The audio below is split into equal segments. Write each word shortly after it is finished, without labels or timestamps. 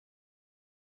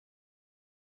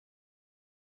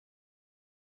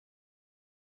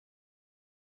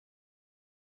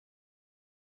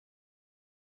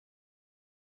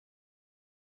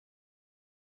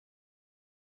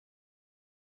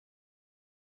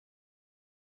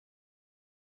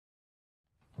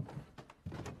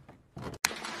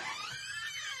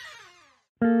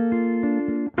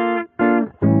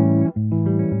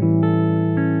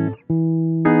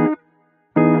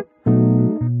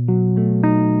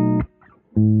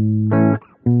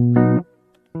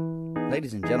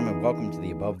Ladies and gentlemen, welcome to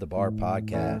the Above the Bar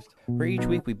podcast, where each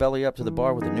week we belly up to the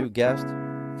bar with a new guest,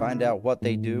 find out what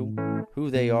they do,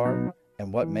 who they are,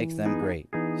 and what makes them great.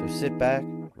 So sit back,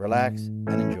 relax,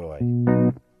 and enjoy.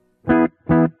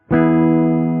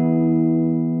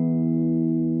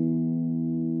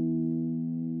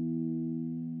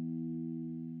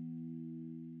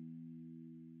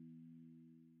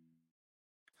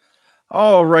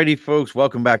 Alrighty, folks,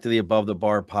 welcome back to the Above the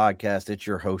Bar podcast. It's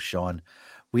your host, Sean.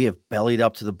 We have bellied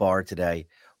up to the bar today.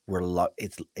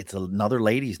 It's another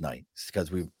ladies' night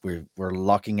because we're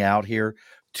lucking out here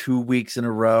 2 weeks in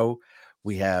a row.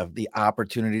 We have the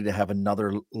opportunity to have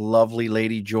another lovely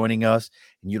lady joining us,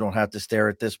 and you don't have to stare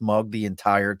at this mug the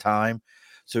entire time.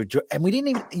 So, and we didn't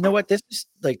even, you know what? This is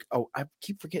like, I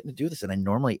keep forgetting to do this, and I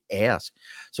normally ask.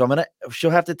 So she'll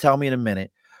have to tell me in a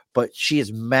minute. But she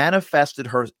has manifested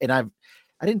her, and I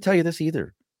didn't tell you this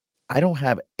either. I don't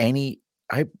have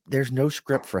there's no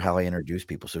script for how I introduce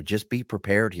people. So just be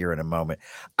prepared here in a moment.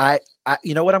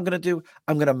 You know what I'm going to do?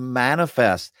 I'm going to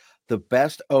manifest the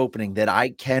best opening that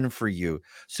I can for you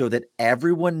so that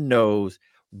everyone knows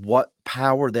what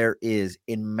power there is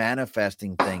in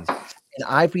manifesting things. And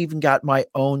I've even got my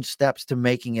own steps to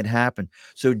making it happen.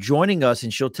 So joining us,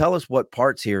 and she'll tell us what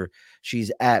parts here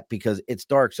she's at because it's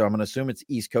dark. So I'm going to assume it's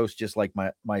East Coast, just like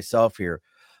myself here.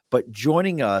 But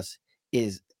joining us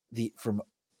is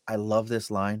I love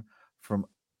this line, from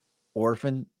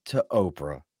orphan to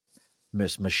Oprah,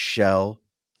 Miss Michelle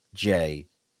J.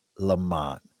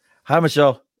 Lamont. Hi,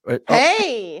 Michelle.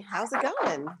 Hey, how's it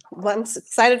going? Well, I'm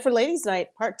excited for Ladies'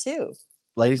 Night Part 2.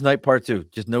 Ladies' Night Part 2.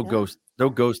 Just no ghost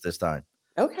this time.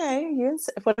 Okay,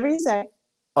 whatever you say.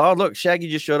 Oh, look, Shaggy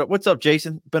just showed up. What's up,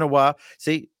 Jason? Been a while.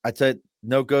 See, I said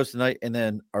no ghost tonight, and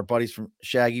then our buddies from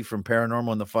Shaggy from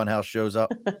Paranormal and the Funhouse shows up.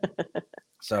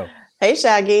 So, hey,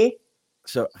 Shaggy.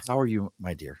 So, how are you,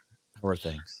 my dear? How are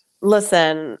things?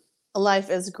 Listen, life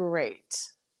is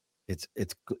great. Is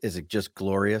it just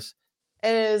glorious?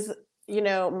 It is,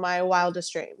 my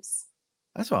wildest dreams.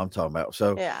 That's what I'm talking about.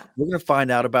 So, yeah, we're going to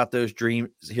find out about those dreams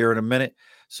here in a minute.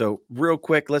 So, real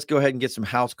quick, let's go ahead and get some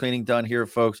house cleaning done here,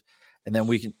 folks, and then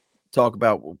we can talk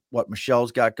about what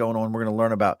Michelle's got going on. We're going to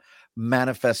learn about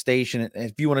manifestation. And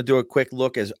if you want to do a quick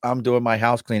look as I'm doing my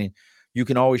house cleaning, you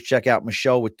can always check out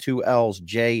Michelle with 2 L's,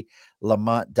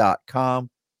 jlamont.com.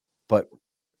 But,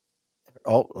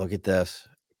 look at this.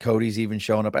 Cody's even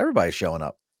showing up. Everybody's showing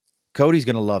up. Cody's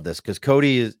going to love this because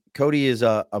Cody is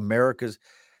America's,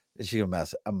 I'm going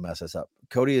to mess this up.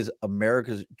 Cody is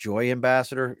America's Joy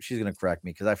Ambassador. She's going to correct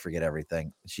me because I forget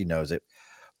everything. She knows it.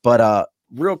 But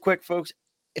real quick, folks,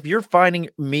 if you're finding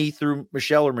me through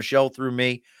Michelle or Michelle through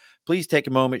me, please take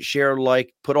a moment, share,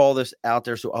 put all this out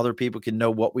there so other people can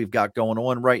know what we've got going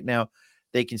on right now.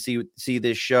 They can see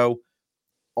this show.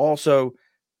 Also,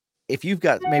 if you've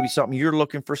got maybe something you're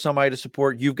looking for somebody to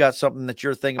support, you've got something that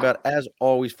you're thinking about, as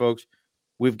always, folks,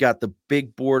 we've got the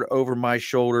big board over my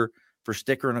shoulder for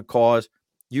Sticker and a Cause.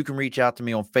 You can reach out to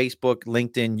me on Facebook,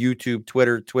 LinkedIn, YouTube,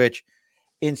 Twitter, Twitch,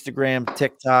 Instagram,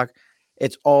 TikTok.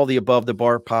 It's all the Above the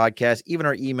Bar podcast. Even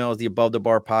our email is the Above the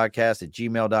Bar podcast at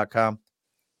gmail.com.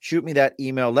 Shoot me that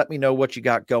email. Let me know what you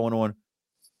got going on.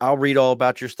 I'll read all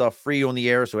about your stuff free on the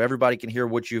air so everybody can hear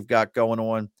what you've got going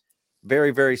on. Very,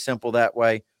 very simple that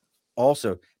way.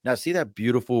 Also, now see that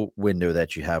beautiful window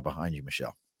that you have behind you,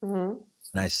 Michelle? Mm-hmm.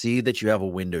 And I see that you have a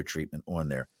window treatment on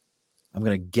there. I'm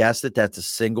going to guess that that's a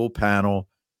single panel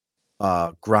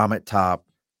grommet top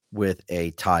with a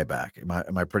tie back.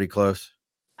 Am I pretty close?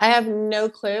 I have no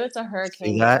clue. It's a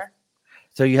hurricane. See that?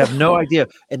 So you have no idea.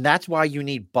 And that's why you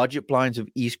need budget blinds of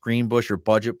East Greenbush or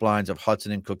budget blinds of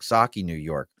Hudson and Coxsackie, New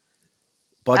York.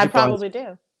 I probably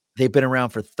do. They've been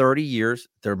around for 30 years.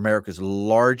 They're America's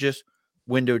largest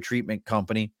window treatment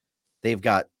company. They've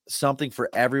got something for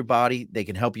everybody. They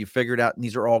can help you figure it out. And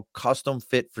these are all custom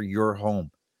fit for your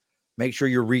home. Make sure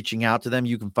you're reaching out to them.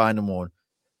 You can find them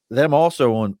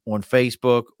also on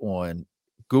Facebook, on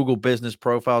Google business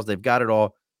profiles. They've got it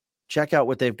all. Check out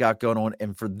what they've got going on.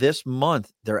 And for this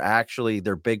month,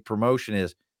 their big promotion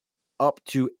is up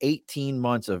to 18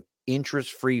 months of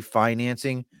interest-free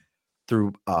financing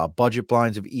through budget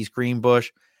blinds of East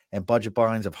Greenbush and budget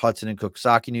blinds of Hudson and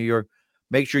Coxsackie, New York.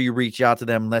 Make sure you reach out to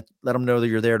them. Let them know that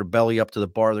you're there to belly up to the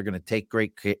bar. They're going to take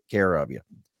great care of you.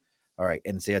 All right.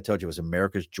 And see, I told you it was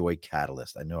America's Joy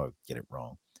Catalyst. I know I get it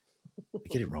wrong. I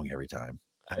get it wrong every time.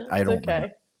 I don't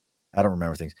remember. I don't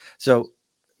remember things. So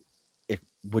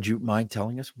would you mind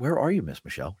telling us, where are you, Miss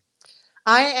Michelle?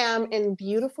 I am in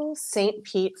beautiful St.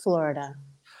 Pete, Florida.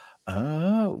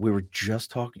 Oh, we were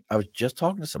just talking. I was just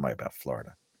talking to somebody about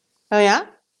Florida. Oh, yeah?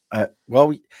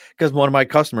 Well, because one of my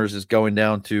customers is going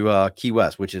down to Key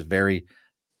West, which is very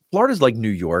Florida's like New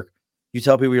York. You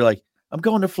tell people you're like, I'm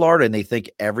going to Florida, and they think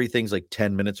everything's like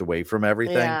 10 minutes away from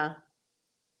everything. Yeah.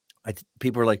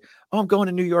 People are like, oh, I'm going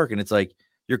to New York. And it's like,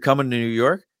 you're coming to New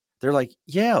York? They're like,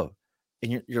 yeah.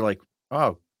 And you're like,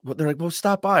 oh, well, they're like, well,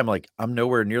 stop by. I'm like, I'm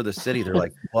nowhere near the city. They're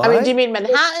like, I mean, do what? you mean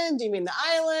Manhattan? Do you mean the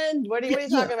island? Yeah, what are you yeah.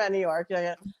 talking about, New York? You're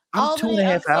like, I'm two and Albany, a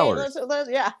half upstate. hours.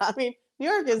 Yeah. I mean, New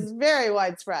York is very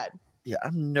widespread. Yeah,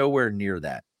 I'm nowhere near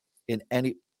that. In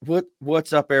any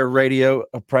what's up, Air Radio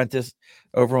Apprentice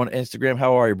over on Instagram?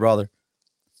 How are you, brother?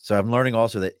 So I'm learning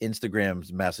also that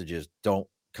Instagram's messages don't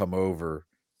come over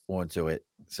onto it.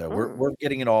 So we're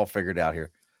getting it all figured out here.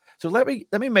 So let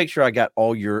me make sure I got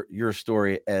all your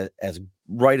story as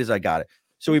right as I got it.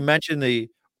 So we mentioned the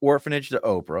orphanage to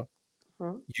Oprah.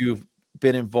 You've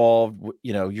been involved,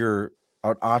 you're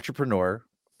an entrepreneur,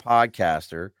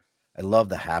 podcaster. I love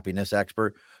the happiness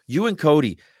expert. You and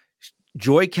Cody,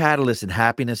 joy catalyst and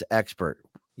happiness expert.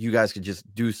 You guys could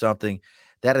just do something.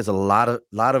 That is a lot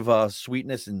of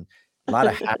sweetness and a lot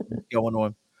of happiness going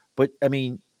on. But I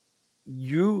mean,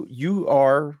 you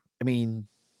are, I mean,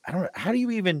 I don't know, how do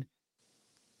you even,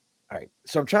 all right.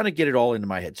 So I'm trying to get it all into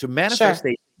my head. So Sure.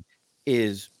 manifestation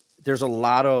is, there's a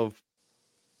lot of,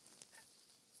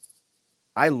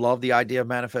 I love the idea of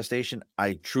manifestation.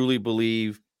 I truly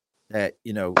believe that,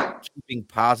 keeping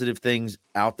positive things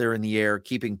out there in the air,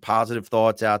 keeping positive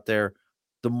thoughts out there,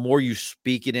 the more you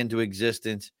speak it into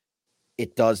existence,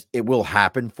 it will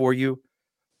happen for you.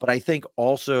 But I think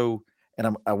also,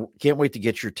 and I can't wait to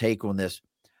get your take on this.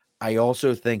 I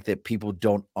also think that people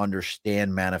don't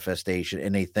understand manifestation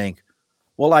and they think,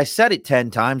 well, I said it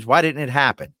 10 times. Why didn't it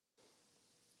happen?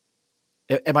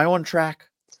 Am I on track?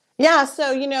 Yeah.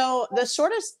 So, the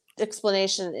shortest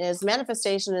explanation is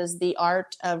manifestation is the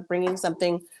art of bringing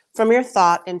something from your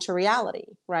thought into reality,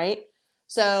 right?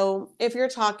 So, if you're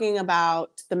talking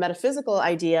about the metaphysical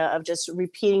idea of just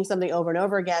repeating something over and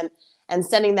over again and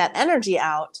sending that energy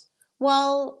out,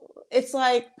 well, it's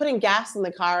like putting gas in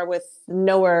the car with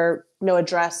no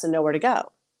address and nowhere to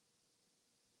go.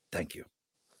 Thank you.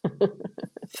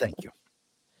 Thank you.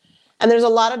 And there's a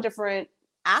lot of different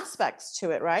aspects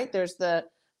to it, right? There's the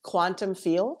quantum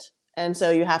field. And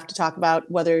so you have to talk about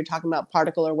whether you're talking about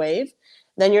particle or wave.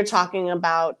 Then you're talking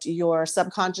about your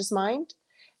subconscious mind.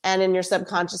 And in your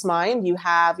subconscious mind, you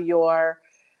have your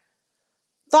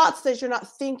thoughts that you're not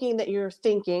thinking that you're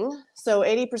thinking. So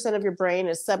 80% of your brain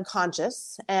is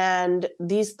subconscious. And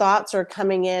these thoughts are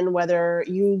coming in whether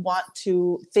you want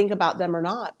to think about them or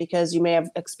not, because you may have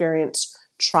experienced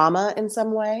trauma in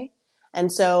some way. And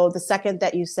so the second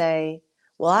that you say,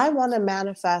 well, I want to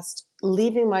manifest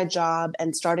leaving my job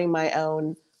and starting my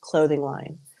own clothing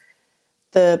line,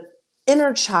 the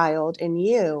inner child in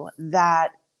you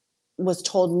that was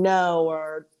told no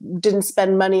or didn't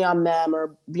spend money on them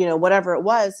or whatever it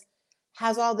was,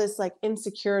 has all this like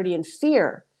insecurity and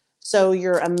fear. So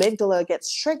your amygdala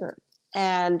gets triggered,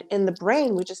 and in the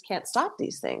brain we just can't stop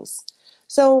these things.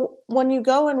 So when you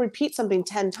go and repeat something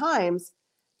 10 times,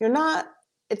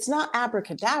 it's not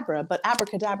abracadabra, but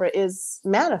abracadabra is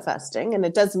manifesting, and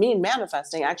it does mean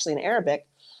manifesting actually in Arabic.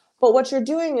 But what you're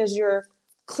doing is you're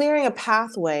clearing a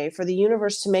pathway for the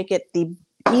universe to make it the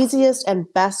easiest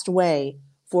and best way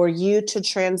for you to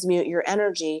transmute your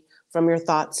energy from your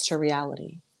thoughts to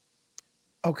reality.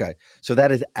 Okay. So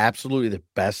that is absolutely the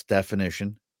best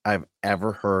definition I've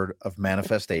ever heard of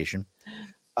manifestation.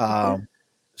 But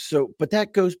that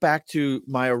goes back to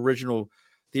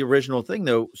the original thing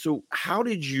though. So how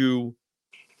did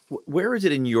where is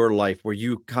it in your life where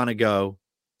you kind of go,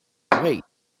 wait,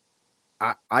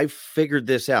 I figured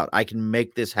this out. I can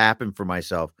make this happen for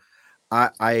myself.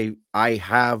 I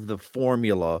have the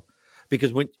formula,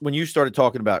 because when you started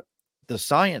talking about the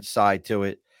science side to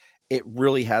it, it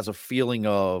really has a feeling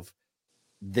of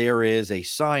there is a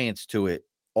science to it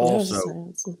also.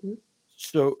 Mm-hmm.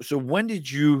 So when did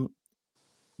you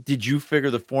figure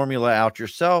the formula out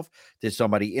yourself? Did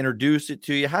somebody introduce it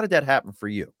to you? How did that happen for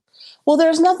you? Well,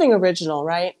 there's nothing original,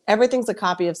 right? Everything's a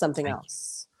copy of something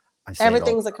else.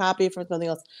 Everything's a copy for something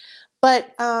else.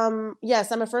 But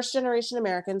yes, I'm a first generation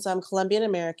American, so I'm Colombian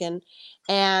American.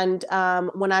 And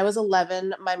when I was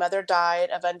 11, my mother died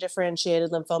of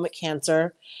undifferentiated lymphomic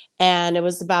cancer. And it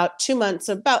was about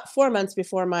 4 months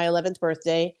before my 11th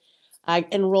birthday. I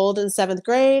enrolled in 7th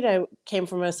grade. I came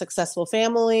from a successful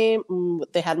family.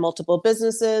 They had multiple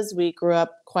businesses. We grew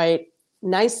up quite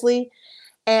nicely.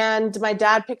 And my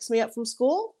dad picks me up from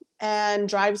school and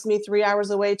drives me 3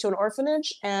 hours away to an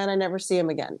orphanage, and I never see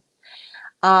him again.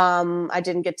 I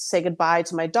didn't get to say goodbye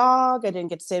to my dog. I didn't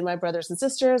get to say to my brothers and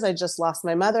sisters. I just lost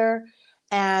my mother,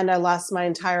 and I lost my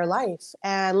entire life.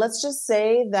 And let's just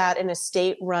say that in a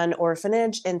state-run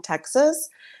orphanage in Texas,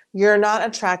 you're not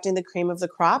attracting the cream of the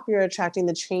crop. You're attracting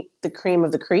the cream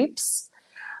of the creeps.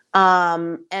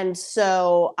 And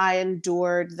so I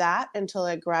endured that until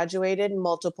I graduated in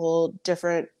multiple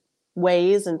different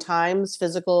ways and times,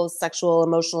 physical, sexual,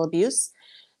 emotional abuse,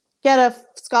 get a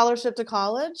scholarship to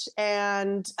college,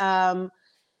 and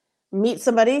meet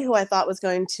somebody who I thought was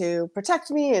going to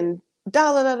protect me, and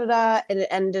da da da da da. And it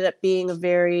ended up being a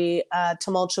very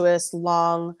tumultuous,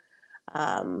 long.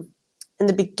 In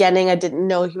the beginning, I didn't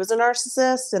know he was a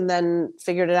narcissist, and then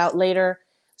figured it out later.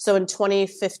 So in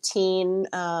 2015,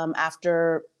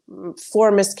 after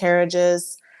 4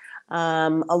 miscarriages,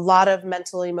 a lot of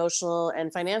mental, emotional,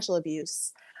 and financial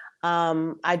abuse,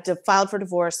 I filed for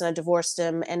divorce, and I divorced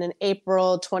him. And in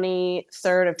April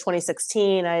 23rd of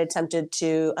 2016, I attempted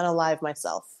to unalive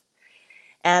myself.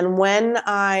 And when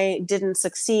I didn't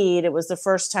succeed, it was the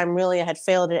first time really I had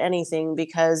failed at anything,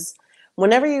 because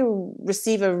whenever you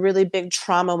receive a really big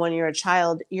trauma when you're a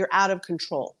child, you're out of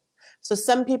control. So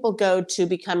some people go to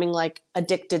becoming like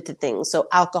addicted to things. So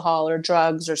alcohol or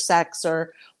drugs or sex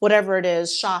or whatever it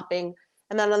is, shopping.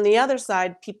 And then on the other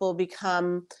side, people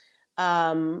become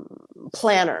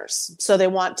planners. So they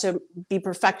want to be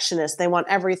perfectionists. They want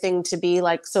everything to be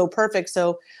like so perfect.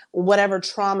 So whatever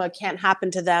trauma can't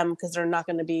happen to them, because they're not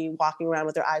going to be walking around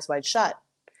with their eyes wide shut.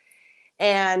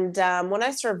 And when I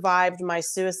survived my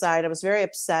suicide, I was very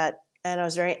upset, and I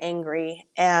was very angry.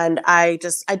 And I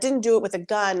didn't do it with a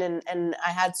gun. And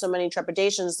I had so many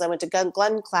trepidations. I went to gun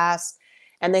class,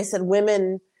 and they said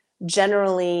women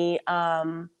generally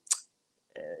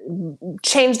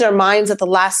change their minds at the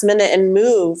last minute and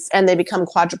move, and they become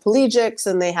quadriplegics,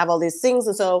 and they have all these things.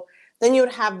 And so then you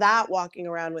would have that walking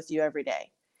around with you every day.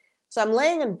 So I'm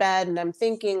laying in bed, and I'm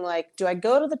thinking, like, do I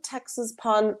go to the Texas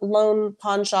lone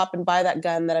pawn shop and buy that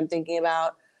gun that I'm thinking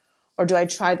about? Or do I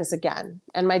try this again?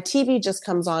 And my TV just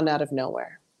comes on out of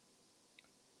nowhere.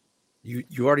 You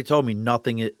already told me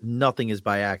nothing is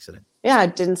by accident. Yeah, I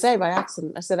didn't say by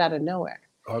accident. I said out of nowhere.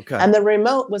 Okay. And the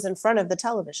remote was in front of the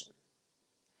television.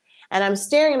 And I'm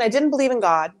staring, and I didn't believe in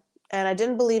God. And I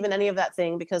didn't believe in any of that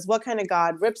thing, because what kind of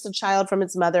God rips a child from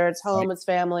its mother, its home, its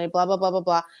family, blah, blah, blah, blah,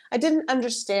 blah. I didn't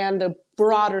understand the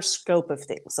broader scope of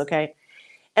things, okay?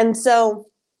 And so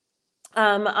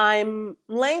I'm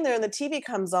laying there, and the TV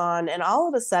comes on, and all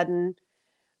of a sudden,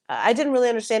 I didn't really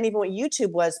understand even what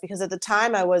YouTube was, because at the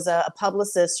time I was a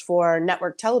publicist for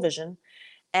network television.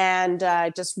 And I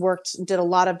just did a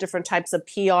lot of different types of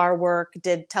PR work,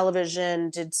 did television,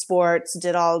 did sports,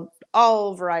 did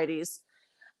all varieties.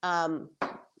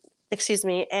 Excuse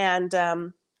me. And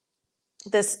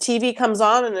this TV comes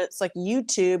on, and it's like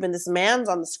YouTube, and this man's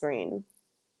on the screen.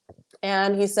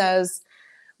 And he says,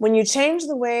 when you change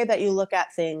the way that you look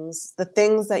at things, the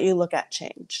things that you look at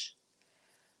change.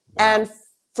 Wow. And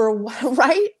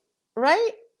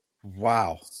right?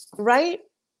 Wow. Right?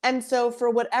 And so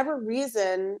for whatever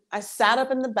reason, I sat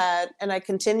up in the bed, and I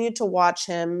continued to watch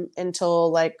him until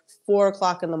like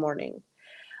 4:00 in the morning.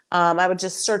 I would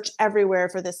just search everywhere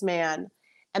for this man.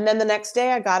 And then the next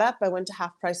day I got up, I went to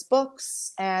Half Price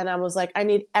Books, and I was like, I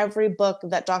need every book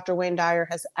that Dr. Wayne Dyer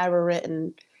has ever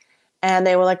written. And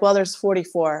they were like, well, there's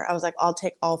 44. I was like, I'll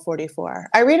take all 44.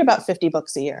 I read about 50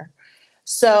 books a year.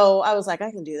 So I was like,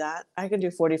 I can do that. I can do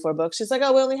 44 books. She's like,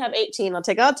 oh, we only have 18. I'll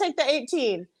take the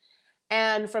 18.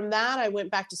 And from that, I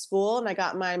went back to school, and I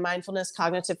got my mindfulness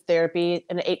cognitive therapy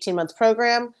in an 18-month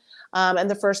program. And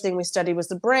the first thing we studied was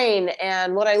the brain.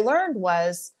 And what I learned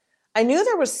was, I knew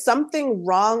there was something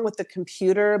wrong with the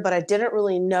computer, but I didn't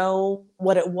really know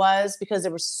what it was, because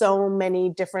there were so many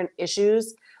different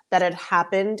issues that had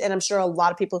happened. And I'm sure a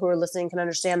lot of people who are listening can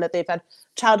understand that they've had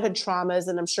childhood traumas,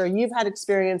 and I'm sure you've had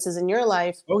experiences in your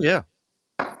life. Oh, yeah.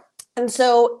 And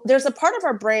so there's a part of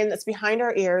our brain that's behind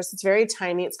our ears. It's very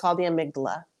tiny. It's called the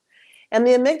amygdala. And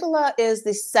the amygdala is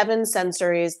the 7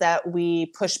 sensories that we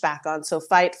push back on. So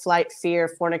fight, flight,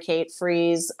 fear, fornicate,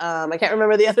 freeze. I can't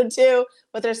remember the other 2,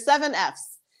 but there's 7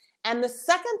 Fs. And the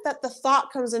second that the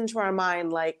thought comes into our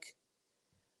mind, like,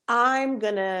 I'm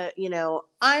going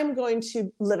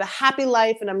to live a happy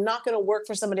life, and I'm not going to work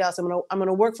for somebody else. I'm going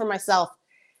to work for myself.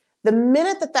 The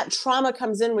minute that trauma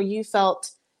comes in, where you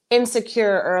felt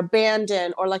insecure or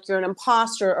abandoned, or like you're an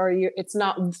imposter, or it's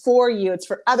not for you, it's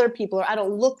for other people, or I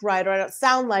don't look right, or I don't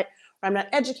sound like, or I'm not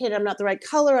educated, I'm not the right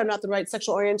color, I'm not the right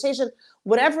sexual orientation,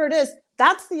 whatever it is,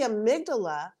 that's the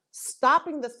amygdala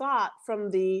stopping the thought from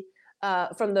the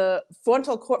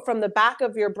frontal from the back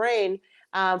of your brain,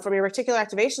 from your reticular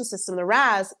activation system, the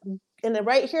RAS. And then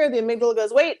right here, the amygdala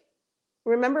goes, wait,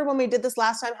 remember when we did this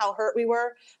last time, how hurt we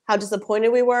were, how disappointed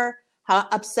we were, how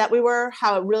upset we were,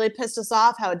 how it really pissed us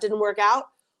off, how it didn't work out?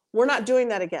 We're not doing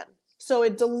that again. So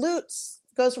it dilutes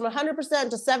goes from 100%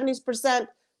 to 70%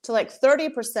 to like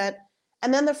 30%.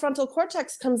 And then the frontal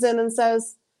cortex comes in and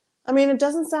says, I mean, it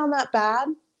doesn't sound that bad.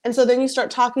 And so then you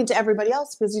start talking to everybody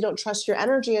else because you don't trust your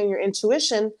energy and your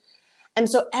intuition. And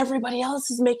so everybody else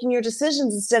is making your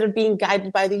decisions instead of being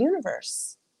guided by the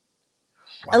universe.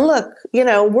 Wow. And look,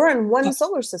 we're in one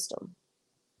solar system.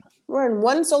 We're in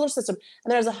one solar system,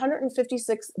 and there's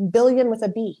 156 billion with a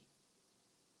B.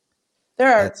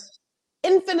 There are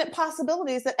infinite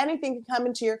possibilities that anything can come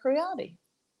into your reality.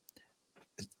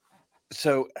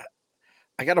 So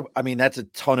that's a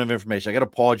ton of information. I got to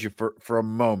pause you for a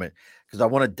moment because I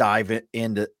want to dive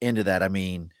into that. I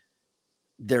mean,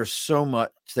 there's so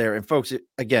much there. And folks,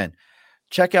 again,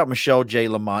 check out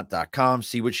michellejlamont.com,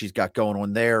 see what she's got going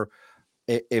on there.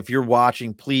 If you're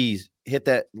watching, please hit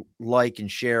that like and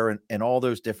share and all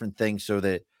those different things so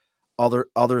that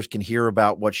others can hear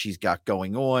about what she's got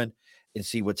going on and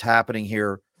see what's happening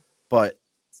here. But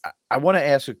I want to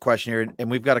ask a question here, and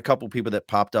we've got a couple people that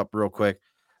popped up real quick.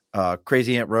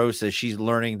 Crazy Aunt Rose says she's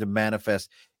learning to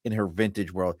manifest in her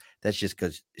vintage world. That's just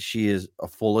because she is a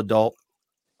full adult.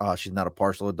 She's not a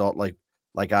partial adult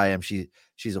like I am. She's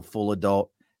a full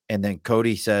adult. And then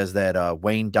Cody says that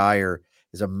Wayne Dyer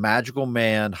is a magical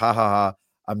man. Ha ha ha.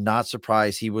 I'm not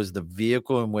surprised. He was the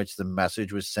vehicle in which the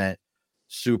message was sent.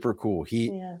 Super cool.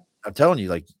 I'm telling you,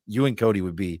 like, you and Cody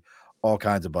would be all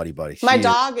kinds of buddy. My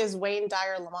dog is Wayne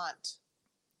Dyer Lamont.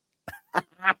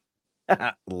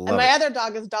 And my other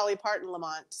dog is Dolly Parton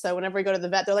Lamont. So whenever we go to the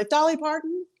vet, they're like, Dolly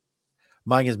Parton?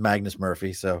 Mine is Magnus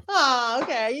Murphy. So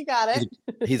okay, you got it.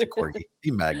 He's a corgi.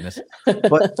 He's Magnus.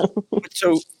 But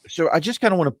so I just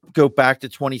kind of want to go back to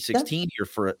 2016 here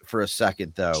for a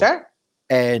second, though. Sure.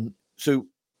 And so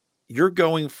you're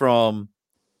going from,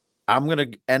 I'm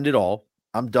going to end it all.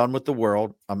 I'm done with the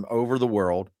world. I'm over the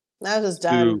world. I was just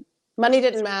done. Money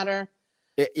didn't matter.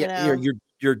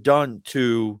 You're done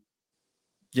to,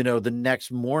 the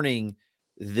next morning,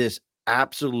 this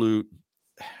absolute,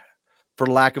 for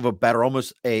lack of a better,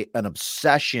 almost an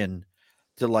obsession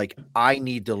to like, I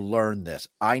need to learn this.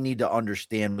 I need to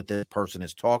understand what this person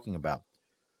is talking about.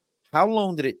 How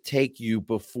long did it take you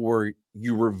before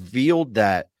you revealed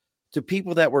that to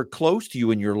people that were close to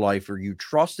you in your life or you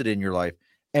trusted in your life?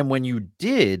 And when you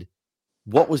did,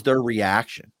 what was their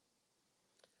reaction?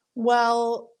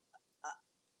 Well,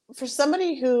 for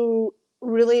somebody who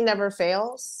really never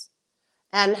fails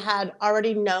and had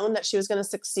already known that she was going to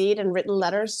succeed and written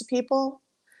letters to people,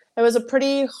 it was a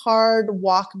pretty hard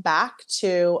walk back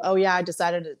to, oh yeah, I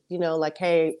decided to, like,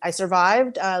 hey, I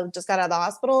survived, just got out of the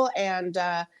hospital, and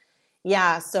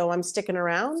yeah, so I'm sticking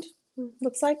around,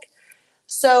 looks like.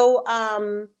 So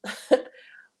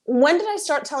when did I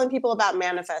start telling people about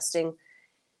manifesting?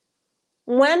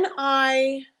 When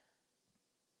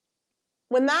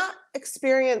that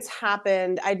experience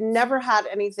happened, I'd never had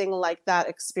anything like that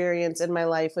experience in my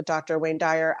life with Dr. Wayne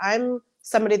Dyer. I'm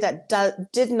somebody that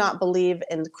did not believe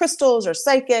in crystals or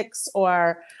psychics,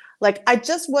 or like, I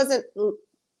just wasn't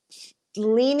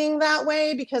leaning that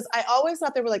way because I always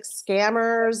thought they were like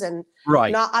scammers and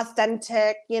not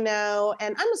authentic, and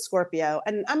I'm a Scorpio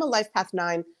and I'm a life path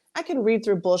 9. I can read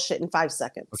through bullshit in 5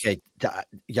 seconds. Okay.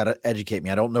 You got to educate me.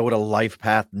 I don't know what a life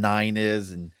path 9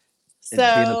 is.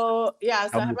 So I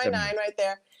have my 9 right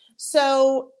there.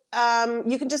 So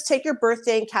you can just take your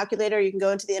birthday calculator. You can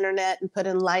go into the internet and put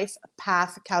in life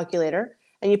path calculator,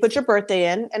 and you put your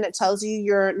birthday in, and it tells you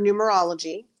your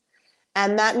numerology.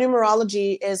 And that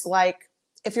numerology is like,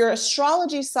 if your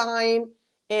astrology sign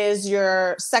is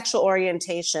your sexual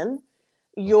orientation,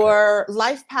 your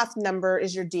life path number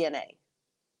is your DNA.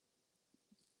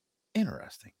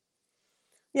 Interesting.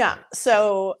 Yeah.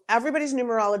 So everybody's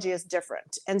numerology is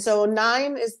different. And so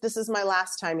 9 this is my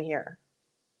last time here.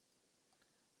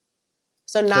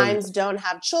 So 9s don't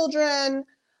have children.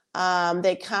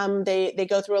 They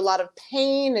go through a lot of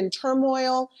pain and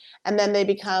turmoil, and then they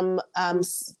become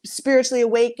spiritually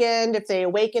awakened if they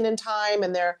awaken in time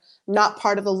and they're not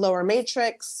part of the lower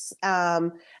matrix.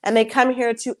 And they come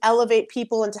here to elevate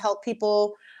people and to help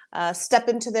people step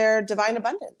into their divine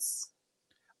abundance.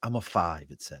 I'm a 5,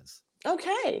 it says.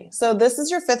 Okay. So this is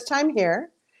your 5th time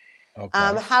here.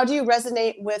 Okay. How do you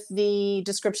resonate with the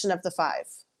description of the 5?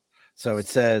 So it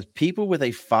says people with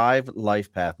a 5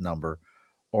 life path number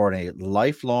or in a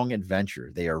lifelong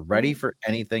adventure. They are ready for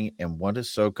anything and want to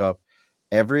soak up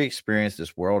every experience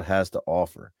this world has to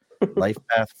offer. Life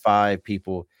path 5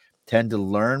 people tend to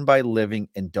learn by living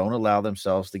and don't allow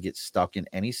themselves to get stuck in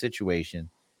any situation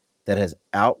that has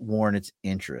outworn its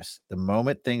interests. The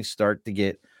moment things start to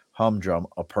get humdrum,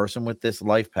 a person with this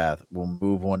life path will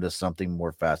move on to something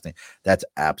more fascinating. That's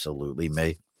absolutely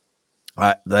me.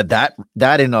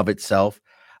 That in of itself,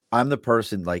 I'm the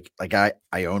person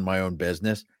I own my own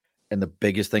business. And the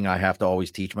biggest thing I have to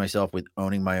always teach myself with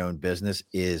owning my own business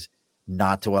is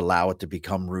not to allow it to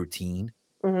become routine,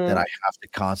 that I Mm-hmm. have to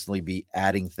constantly be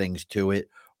adding things to it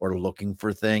or looking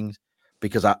for things,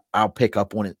 because I'll pick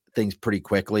up on things pretty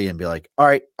quickly and be like, all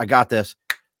right, I got this.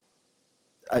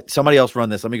 Somebody else run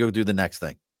this. Let me go do the next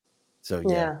thing. So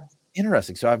yeah, Yeah.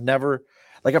 interesting. So I've heard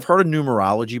of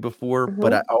numerology before,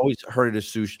 but I Mm-hmm. always heard it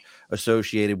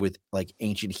associated with like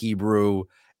ancient Hebrew,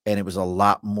 and it was a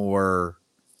lot more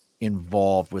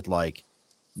involved with like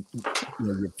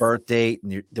your birth date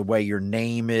and the way your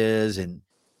name is, and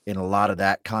a lot of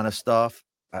that kind of stuff.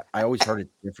 I always heard it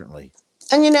differently.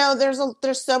 And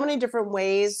there's so many different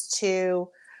ways to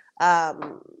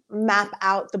map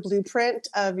out the blueprint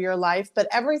of your life, but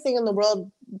everything in the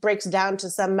world breaks down to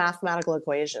some mathematical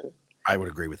equation. I would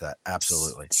agree with that.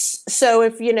 Absolutely. So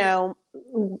if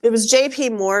it was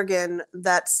JP Morgan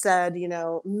that said,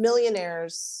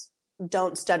 millionaires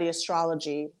don't study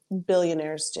astrology,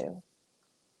 billionaires do.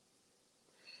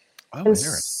 Oh, And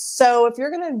interesting. so if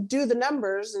you're going to do the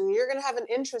numbers and you're going to have an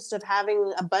interest of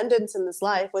having abundance in this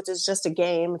life, which is just a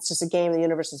game, it's just a game the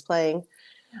universe is playing,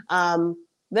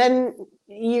 then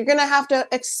you're going to have to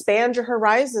expand your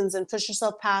horizons and push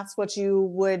yourself past what you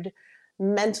would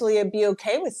mentally be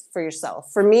okay with for yourself.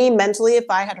 For me, mentally, if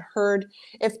I had heard,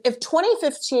 if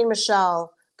 2015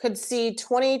 Michelle could see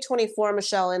 2024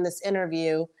 Michelle in this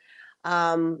interview,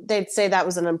 they'd say that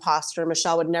was an imposter.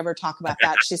 Michelle would never talk about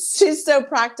that. She's so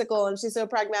practical and she's so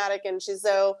pragmatic and she's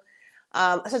so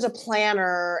such a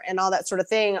planner and all that sort of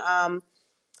thing.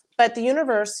 But the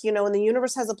universe, when the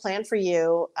universe has a plan for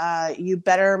you, you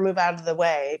better move out of the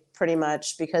way, pretty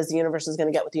much, because the universe is going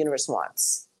to get what the universe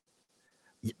wants.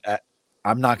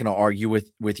 I'm not going to argue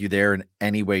with you there in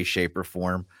any way, shape, or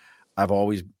form. I've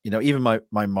always, even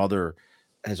my mother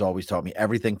has always taught me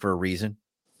everything for a reason.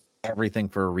 Everything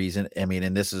for a reason. I mean,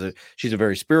 and she's a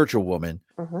very spiritual woman,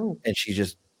 Mm-hmm. and she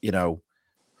just,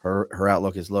 her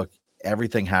outlook is, look,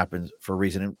 everything happens for a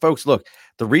reason. And folks, look,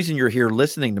 the reason you're here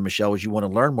listening to Michelle is you want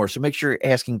to learn more. So make sure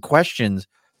you're asking questions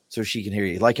so she can hear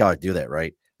you. You like how I do that,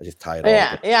 right? I just tie it all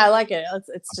together. Yeah, I like it.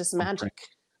 It's just magic.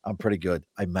 I'm pretty good.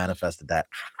 I manifested that.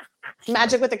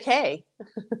 Magic with a K.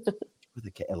 With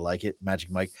a K. I like it. Magic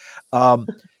Mike.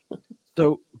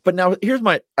 But now here's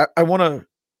I want to,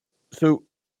 so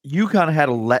you kind of had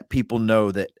to let people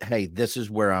know that, hey, this is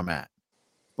where I'm at.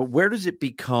 But where does it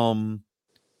become?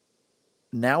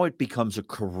 Now it becomes a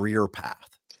career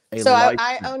path. So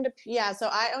I owned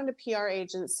a PR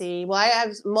agency. Well, I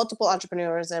have multiple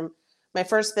entrepreneurs, and my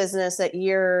first business at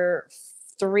year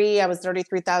 3, I was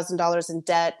 $33,000 in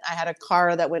debt. I had a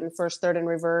car that went in first, third, and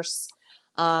reverse.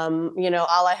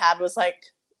 All I had was like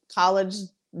college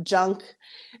junk.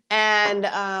 And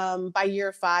by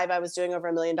year 5, I was doing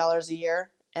over $1 million a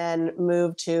year and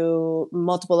moved to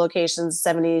multiple locations,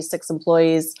 76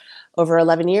 employees over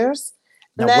 11 years.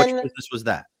 Now, which business was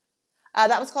that?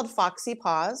 That was called Foxy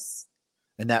Paws.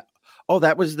 And that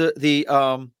was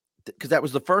the because that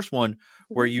was the first one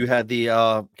where you had the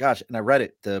and I read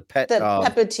it, the pet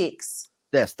boutiques.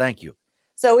 Yes, thank you.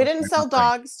 So we didn't sell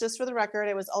dogs, just for the record.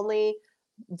 It was only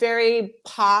very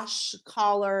posh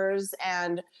collars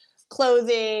and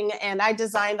clothing, and I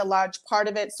designed a large part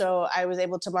of it, so I was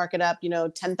able to mark it up,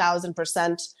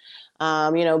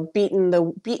 10,000%,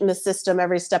 beating the system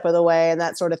every step of the way and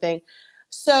that sort of thing.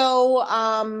 So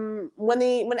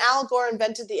when Al Gore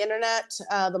invented the internet,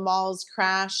 the malls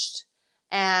crashed,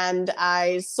 and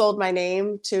I sold my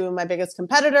name to my biggest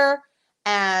competitor,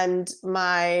 and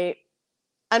my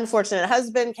unfortunate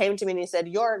husband came to me and he said,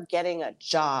 "You're getting a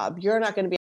job. You're not going to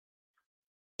be.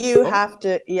 You have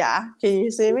to." Yeah. Can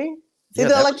you see me? See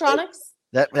the electronics?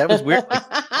 That was weird.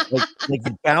 Like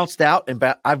you bounced out and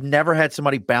I've never had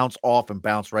somebody bounce off and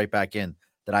bounce right back in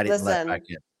that I didn't let back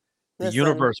in. The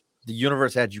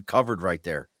universe had you covered right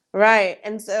there. Right.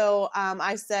 And so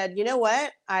I said, you know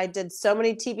what? I did so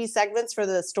many TV segments for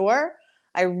the store.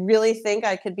 I really think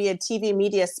I could be a TV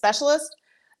media specialist.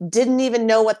 Didn't even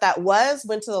know what that was.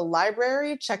 Went to the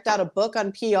library, checked out a book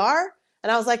on PR.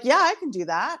 And I was like, yeah, I can do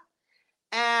that.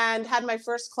 And had my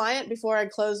first client before I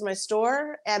closed my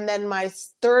store. And then my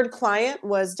third client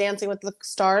was Dancing with the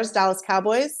Stars, Dallas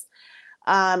Cowboys.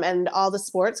 And all the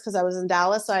sports, because I was in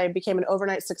Dallas. So I became an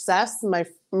overnight success.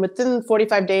 Within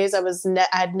 45 days, I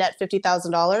had net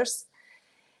 $50,000.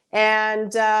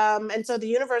 And so the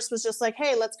universe was just like,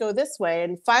 hey, let's go this way.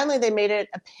 And finally, they made it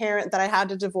apparent that I had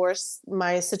to divorce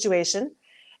my situation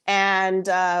and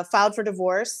filed for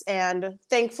divorce. And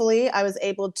thankfully, I was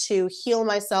able to heal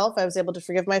myself. I was able to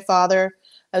forgive my father.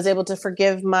 I was able to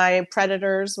forgive my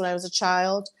predators when I was a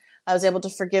child. I was able to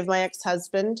forgive my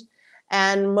ex-husband.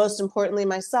 and most importantly,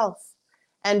 myself.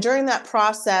 And during that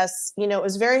process, it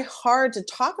was very hard to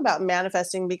talk about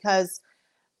manifesting because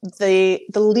the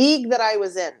league that I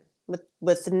was in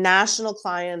with national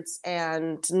clients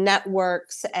and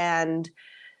networks and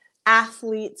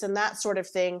athletes and that sort of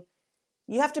thing,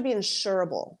 you have to be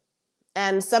insurable.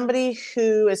 And somebody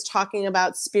who is talking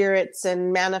about spirits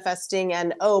and manifesting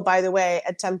and, oh, by the way,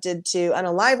 attempted to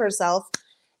unalive herself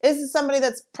is somebody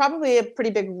that's probably a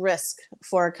pretty big risk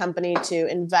for a company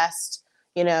to invest,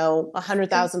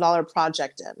 $100,000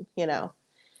 project in.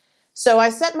 So I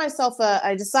set myself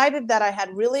I decided that I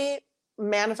had really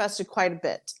manifested quite a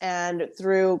bit. And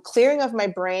through clearing of my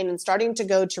brain and starting to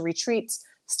go to retreats,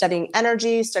 studying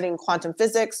energy, studying quantum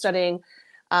physics, studying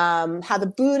how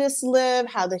the Buddhists live,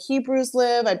 how the Hebrews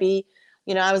live.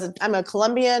 I'm a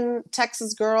Colombian,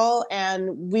 Texas girl,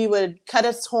 and we would cut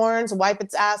its horns, wipe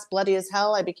its ass, bloody as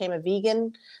hell. I became a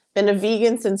vegan, been a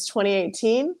vegan since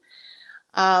 2018.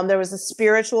 There was a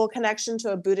spiritual connection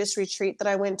to a Buddhist retreat that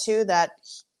I went to that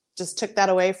just took that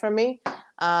away from me.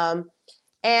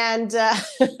 And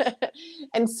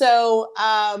so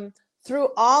through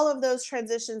all of those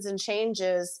transitions and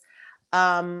changes,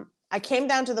 I came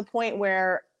down to the point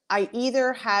where I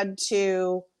either had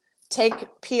to take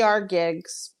PR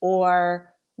gigs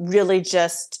or really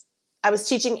I was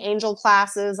teaching angel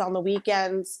classes on the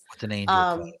weekends. What's an angel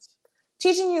class?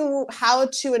 Teaching you how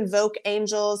to invoke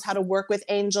angels, how to work with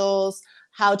angels,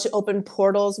 how to open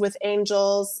portals with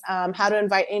angels, how to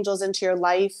invite angels into your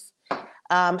life,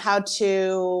 how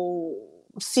to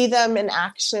see them in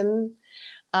action,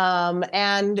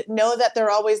 and know that they're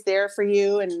always there for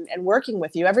you and working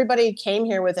with you. Everybody came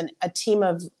here with a team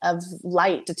of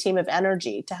light, a team of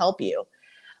energy to help you.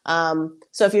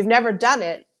 So if you've never done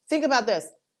it, think about this.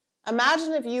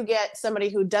 Imagine if you get somebody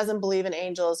who doesn't believe in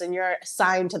angels and you're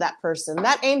assigned to that person.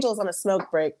 That angel's on a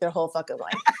smoke break their whole fucking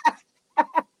life.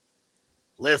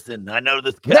 Listen, I know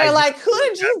this guy. They're like, who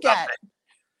did you get?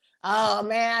 Oh,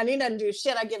 man, he doesn't do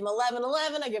shit. I give him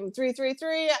 11-11. I give him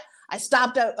 3-3-3. I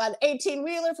stopped an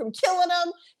 18-wheeler from killing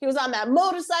him. He was on that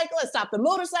motorcycle. I stopped the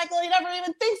motorcycle. He never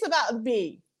even thinks about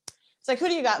me. It's like, who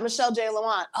do you got? Michelle J.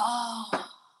 Lamont. Oh.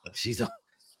 She's on.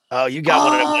 Oh, you got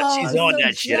one of them. She's on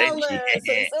that shit, ain't she?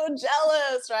 I'm so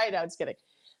jealous, right? No, just kidding.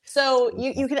 So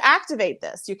you can activate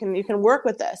this. You can work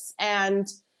with this. And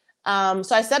so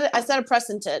I set a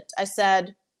precedent. I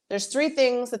said, there's 3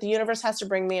 things that the universe has to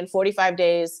bring me in 45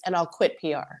 days, and I'll quit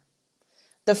PR.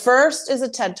 The first is a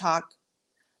TED Talk.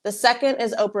 The second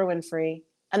is Oprah Winfrey.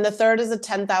 And the third is a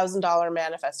 $10,000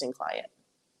 manifesting client.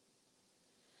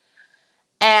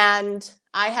 And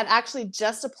I had actually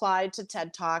just applied to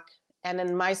TED Talk. And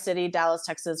in my city, Dallas,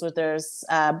 Texas, where there's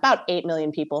about 8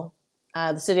 million people.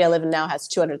 The city I live in now has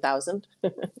 200,000.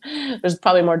 There's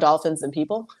probably more dolphins than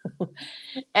people.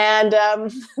 And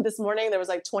this morning, there was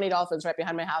like 20 dolphins right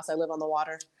behind my house. I live on the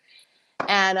water.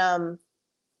 And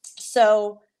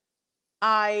so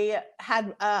I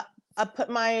had I put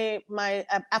my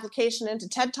application into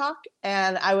TED Talk,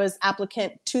 and I was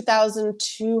applicant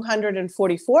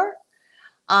 2,244.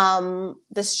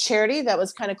 This charity that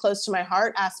was kind of close to my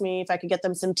heart asked me if I could get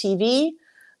them some TV.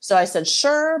 So I said,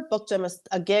 sure, booked them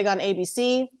a gig on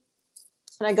ABC.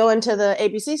 And I go into the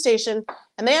ABC station,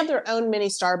 and they have their own mini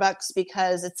Starbucks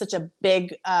because it's such a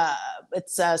big,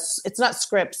 it's not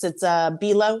Scripps, it's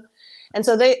Belo. And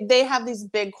so they have these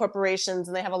big corporations,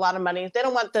 and they have a lot of money. They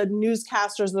don't want the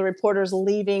newscasters, the reporters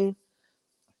leaving.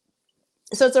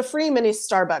 So it's a free mini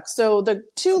Starbucks. So the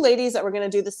 2 ladies that were going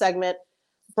to do the segment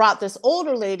brought this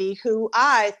older lady who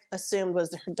I assumed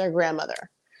was their grandmother.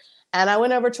 And I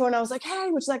went over to her and I was like, hey,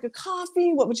 would you like a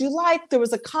coffee? What would you like? There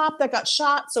was a cop that got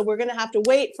shot, so we're going to have to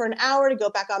wait for an hour to go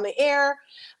back on the air.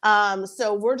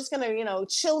 So we're just going to,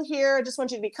 chill here. I just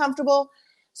want you to be comfortable.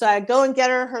 So I go and get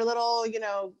her little,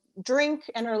 drink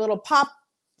and her little pop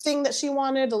thing that she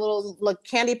wanted, a little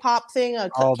candy pop thing, a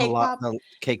cake pop. The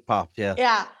cake pop, yeah.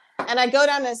 Yeah. And I go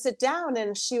down and sit down,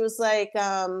 and she was like,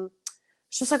 well,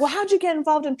 how'd you get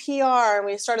involved in PR? And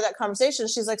we started that conversation.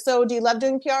 She's like, so do you love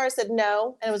doing PR? I said,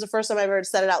 no. And it was the first time I ever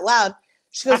said it out loud.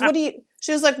 She goes,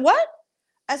 she was like, what?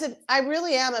 I said, I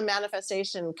really am a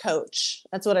manifestation coach.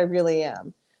 That's what I really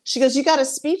am. She goes, you got a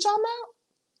speech on that?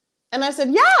 And I said,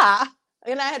 yeah.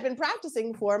 And I had been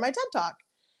practicing for my TED Talk.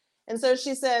 And so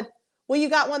she said, well, you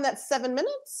got one that's 7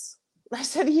 minutes? I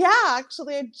said, yeah,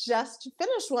 actually, I just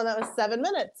finished one that was 7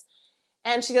 minutes.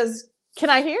 And she goes, can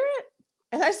I hear it?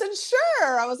 And I said,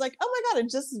 sure. I was like, oh my God,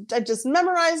 I just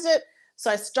memorized it. So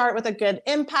I start with a good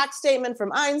impact statement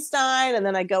from Einstein, and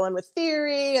then I go in with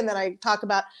theory, and then I talk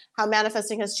about how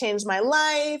manifesting has changed my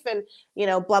life, and,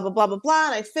 blah, blah, blah, blah, blah.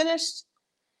 And I finished.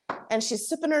 And she's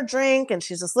sipping her drink and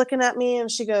she's just looking at me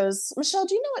and she goes, Michelle,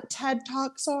 do you know what TED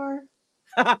Talks are?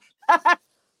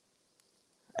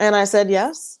 And I said,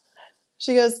 yes.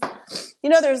 She goes,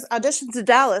 there's auditions to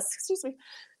Dallas. Excuse me.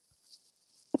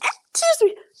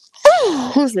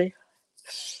 Excuse me.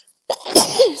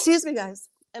 Excuse me, guys.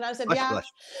 And I said, yeah.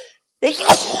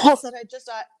 I said,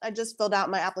 I just filled out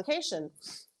my application.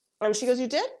 And she goes, you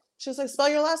did? She was like, spell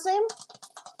your last name.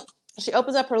 She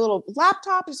opens up her little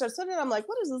laptop and starts sitting. I'm like,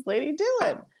 what is this lady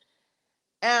doing?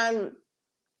 And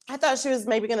I thought she was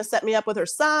maybe going to set me up with her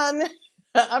son.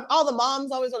 All the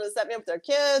moms always want to set me up with their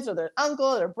kids or their uncle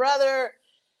or their brother.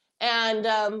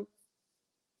 And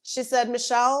she said,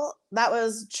 Michelle, that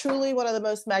was truly one of the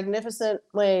most magnificent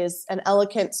ways and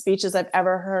eloquent speeches I've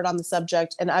ever heard on the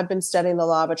subject. And I've been studying the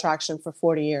law of attraction for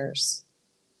 40 years.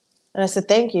 And I said,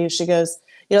 thank you. She goes,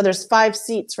 there's 5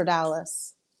 seats for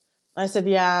Dallas. I said,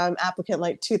 yeah, I'm applicant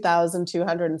like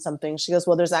 2,200 and something. She goes,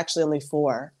 well, there's actually only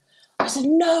 4. I said,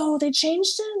 no, they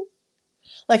changed it.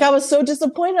 Like, I was so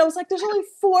disappointed. I was like, there's only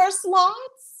 4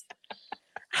 slots.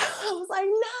 I was like,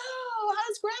 no, how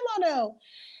does grandma know?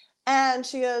 And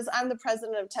she goes, I'm the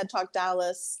president of TED Talk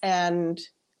Dallas, and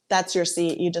that's your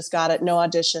seat. You just got it. No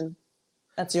audition.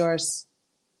 That's yours.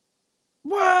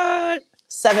 What?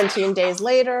 17 days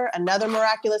later, another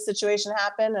miraculous situation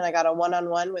happened, and I got a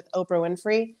one-on-one with Oprah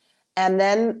Winfrey. And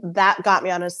then that got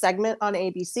me on a segment on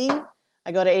ABC.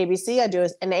 I go to ABC. I do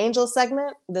an angel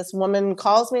segment. This woman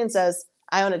calls me and says,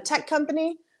 I own a tech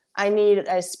company. I need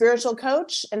a spiritual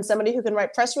coach and somebody who can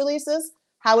write press releases.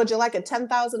 How would you like a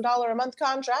 $10,000 a month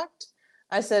contract?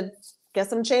 I said,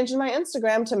 guess I'm changing my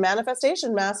Instagram to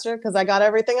Manifestation Master because I got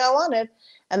everything I wanted.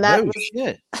 And that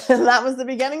that was the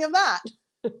beginning of that.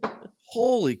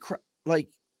 Holy crap. Like,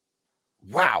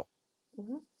 wow.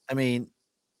 Mm-hmm. I mean,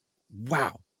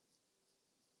 wow.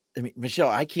 I mean, Michelle,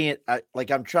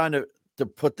 I'm trying to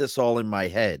put this all in my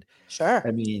head. Sure.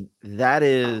 I mean,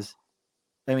 that's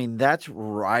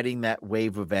riding that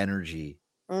wave of energy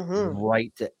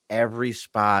right to every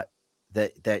spot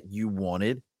that you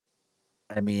wanted.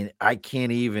 I mean, I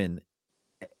can't even,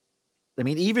 I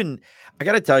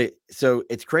got to tell you, so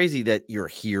it's crazy that you're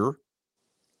here.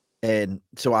 And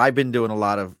so I've been doing a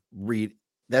lot of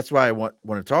that's why I want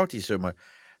to talk to you so much.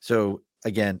 So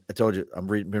again, I told you,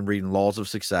 been reading Laws of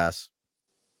Success,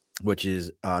 which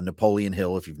is Napoleon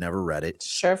Hill, if you've never read it.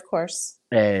 Sure, of course.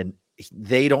 And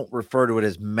they don't refer to it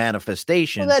as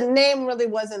manifestation. Well, that name really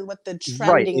wasn't what the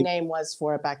trending name was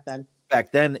for it back then.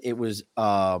 Back then it was,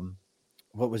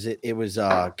 what was it? It was,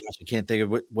 gosh, I can't think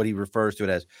of what he refers to it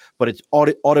as, but it's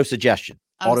auto-suggestion.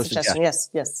 Auto-suggestion,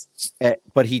 yes.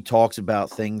 But he talks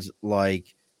about things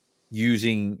like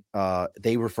using,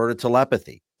 they refer to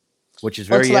telepathy, which is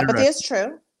very interesting. Telepathy is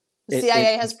true. The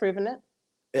CIA has proven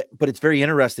it. But it's very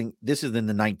interesting. This is in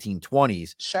the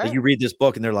 1920s. Sure. You read this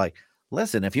book and they're like,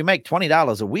 listen, if you make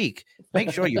 $20 a week,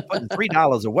 make sure you're putting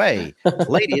 $3 away.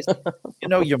 Ladies,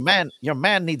 your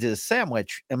man needs a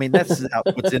sandwich. I mean, that's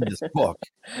what's in this book.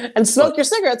 And smoke your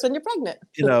cigarettes when you're pregnant.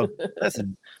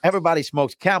 Listen, everybody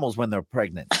smokes Camels when they're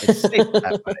pregnant. It's safe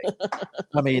that way.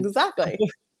 I mean, exactly.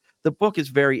 The book is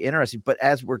very interesting. But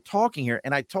as we're talking here,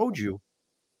 and I told you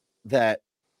that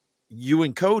you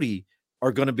and Cody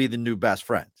are going to be the new best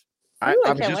friends. I'm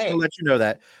just going to let you know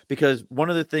that, because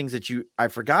one of the things that I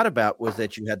forgot about was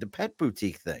that you had the pet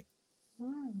boutique thing.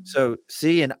 So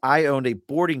and I owned a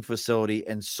boarding facility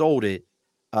and sold it.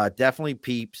 Definitely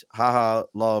peeps. Haha.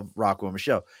 Love Rocco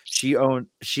Michelle.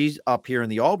 She's up here in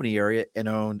the Albany area and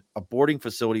owned a boarding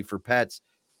facility for pets.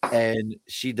 And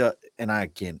she does, and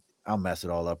I'll mess it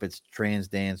all up. It's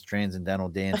transcendental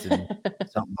dancing,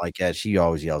 something like that. She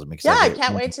always yells at me. Yeah. I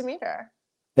can't wait to meet her.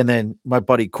 And then my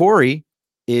buddy Corey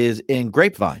is in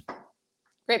Grapevine,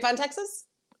 Texas.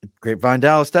 Grapevine,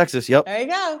 Dallas, Texas. Yep. There you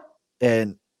go.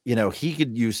 And, he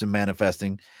could use some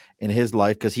manifesting in his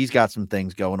life because he's got some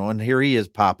things going on. Here he is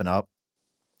popping up.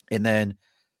 And then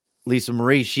Lisa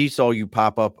Marie, she saw you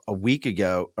pop up a week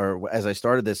ago, or as I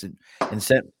started this, and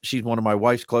said she's one of my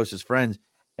wife's closest friends,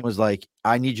 and was like,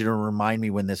 I need you to remind me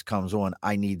when this comes on.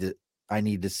 I need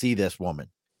to see this woman.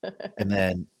 And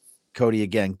then Cody,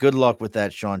 again, good luck with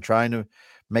that, Sean. Trying to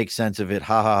make sense of it.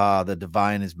 Ha ha ha. The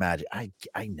divine is magic. I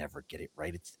never get it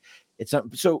right. It's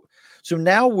so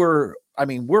now we're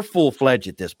full-fledged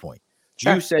at this point.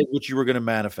 Sure. You said what you were going to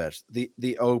manifest, the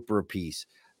Oprah piece,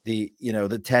 the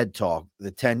TED Talk,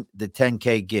 the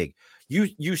 10K gig.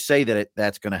 You say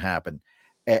that's going to happen,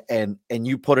 and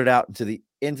you put it out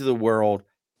into the world,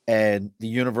 and the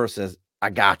universe says,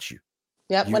 I got you.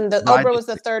 Yep. When the Oprah was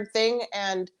the third thing,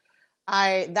 and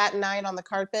that night on the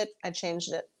carpet, I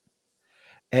changed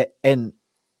it. And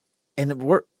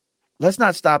let's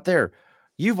not stop there.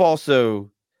 you've also,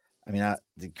 I mean,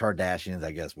 the Kardashians,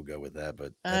 I guess we'll go with that,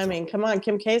 but I mean, come on,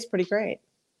 Kim K is pretty great.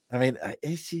 I mean,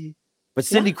 is she? But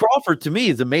Cindy Crawford to me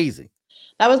is amazing.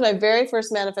 That was my very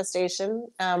first manifestation,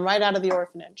 right out of the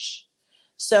orphanage.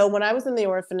 So when I was in the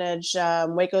orphanage,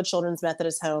 Waco Children's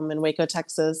Methodist Home in Waco,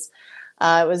 Texas,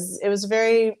 it was a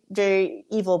very, very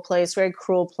evil place, very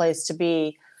cruel place to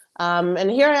be.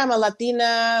 And here I am, a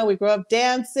Latina. We grew up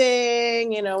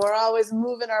dancing. You know, we're always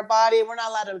moving our body. We're not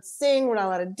allowed to sing. We're not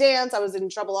allowed to dance. I was in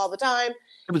trouble all the time.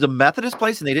 It was a Methodist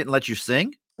place, and they didn't let you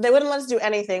sing. They wouldn't let us do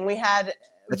anything. We had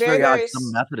That's very odd.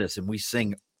 Some Methodists, and we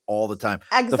sing all the time.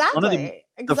 Exactly.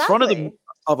 The front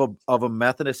of a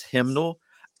Methodist hymnal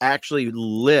actually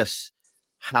lists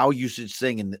how you should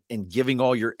sing and giving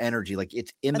all your energy. Like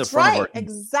it's in the front of our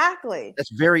hymnal. Exactly.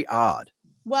 That's very odd.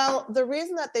 Well, the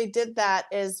reason that they did that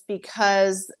is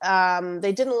because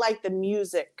they didn't like the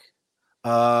music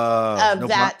of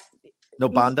that. No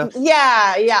banda?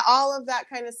 Yeah. All of that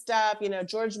kind of stuff. You know,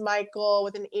 George Michael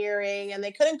with an earring, and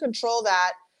they couldn't control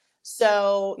that.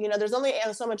 So, you know, there's only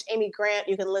so much Amy Grant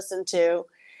you can listen to.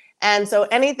 And so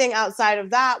anything outside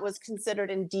of that was considered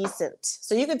indecent.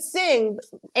 So you could sing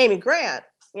Amy Grant,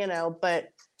 you know,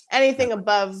 but anything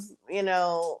above, you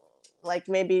know, like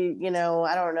maybe, you know,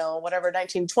 I don't know, whatever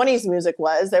 1920s music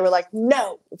was, they were like,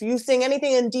 no, if you sing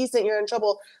anything indecent, you're in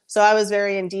trouble. So I was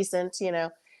very indecent, you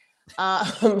know.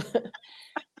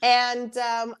 And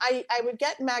I would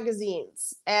get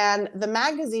magazines, and the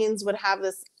magazines would have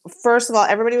this. First of all,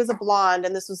 everybody was a blonde,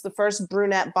 and this was the first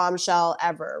brunette bombshell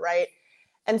ever, right?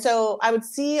 And so I would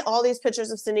see all these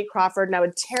pictures of Cindy Crawford, and I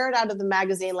would tear it out of the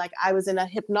magazine like I was in a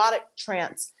hypnotic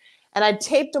trance. And I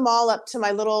taped them all up to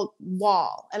my little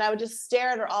wall, and I would just stare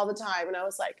at her all the time. And I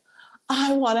was like,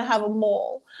 I want to have a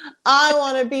mole. I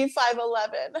want to be 5'11".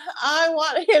 I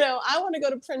want to go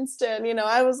to Princeton. You know,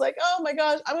 I was like, oh my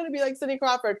gosh, I'm going to be like Cindy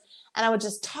Crawford. And I would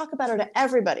just talk about her to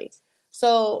everybody.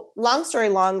 So long story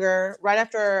longer, right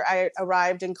after I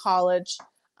arrived in college,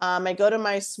 I go to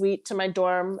my suite, to my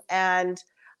dorm, and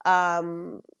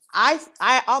I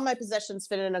all my possessions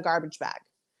fit in a garbage bag.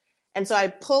 And so I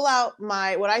pull out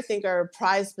what I think are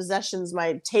prized possessions,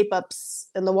 my tape ups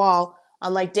in the wall.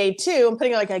 On like day 2, I'm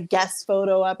putting like a guest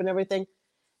photo up and everything.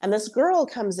 And this girl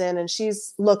comes in, and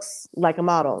looks like a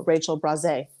model, Rachel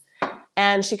Brazé.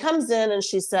 And she comes in and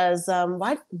she says,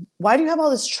 why do you have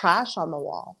all this trash on the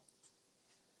wall?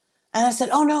 And I said,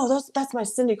 oh no, that's my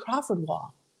Cindy Crawford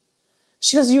wall.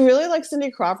 She goes, you really like Cindy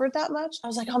Crawford that much? I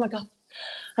was like, oh my God,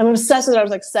 I'm obsessed with her. I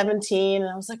was like 17.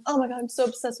 And I was like, oh my God, I'm so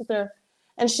obsessed with her.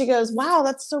 And she goes, wow,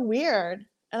 that's so weird.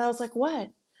 And I was like,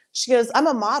 what? She goes, I'm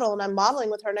a model, and I'm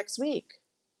modeling with her next week.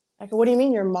 I go, what do you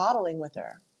mean you're modeling with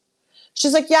her?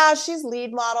 She's like, yeah, she's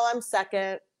lead model. I'm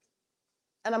second.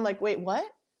 And I'm like, wait, what?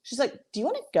 She's like, do you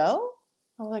want to go?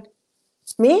 I'm like,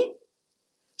 me?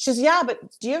 She's, yeah, but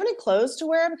do you have any clothes to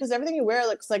wear? Because everything you wear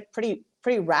looks like pretty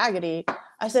raggedy.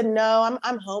 I said, no,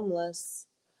 I'm homeless.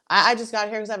 I just got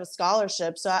here because I have a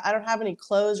scholarship. So I don't have any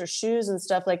clothes or shoes and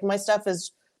stuff. Like my stuff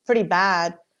is pretty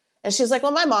bad. And she's like,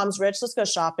 well, my mom's rich. Let's go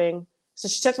shopping. So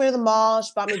she took me to the mall.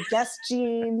 She bought me Guess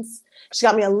jeans. She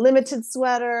got me a limited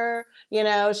sweater. You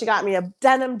know, she got me a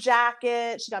denim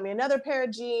jacket. She got me another pair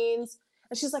of jeans.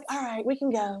 And she's like, all right, we can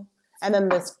go. And then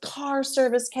this car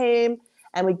service came,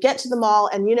 and we get to the mall.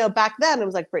 And, you know, back then it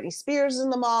was like Britney Spears in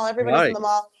the mall. Everybody's in the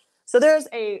mall. So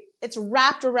it's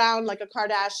wrapped around like a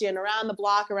Kardashian, around the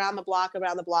block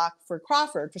for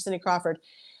Cindy Crawford.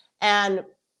 And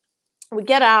we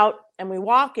get out and we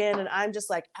walk in, and I'm just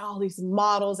like, all these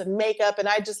models and makeup. And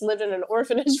I just lived in an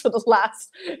orphanage for the last,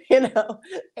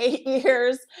 8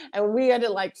 years. And we had to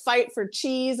like fight for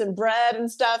cheese and bread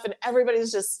and stuff. And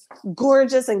everybody's just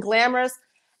gorgeous and glamorous.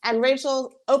 And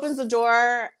Rachel opens the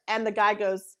door, and the guy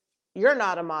goes, you're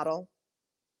not a model.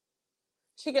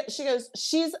 She goes,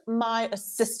 she's my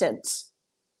assistant.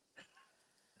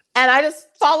 And I just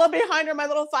follow behind her, my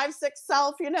little 5'6"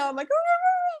 self, I'm like,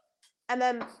 Arr! And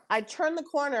then I turn the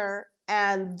corner,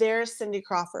 and there's Cindy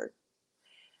Crawford.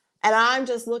 And I'm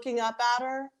just looking up at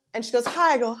her, and she goes,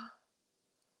 hi. I go,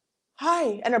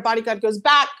 hi. And her bodyguard goes,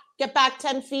 get back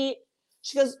 10 feet.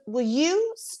 She goes, will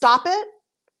you stop it?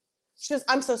 She goes,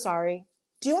 I'm so sorry.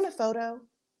 Do you want a photo?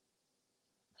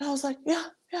 And I was like, yeah.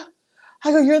 I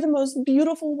go, you're the most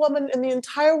beautiful woman in the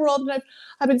entire world. And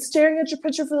I've been staring at your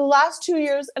picture for the last 2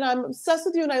 years, and I'm obsessed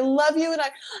with you, and I love you.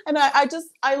 And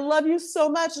I love you so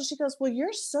much. And she goes, well,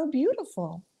 you're so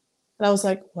beautiful. And I was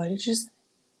like, what did you say?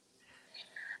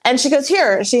 And she goes,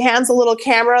 here. She hands a little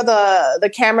camera,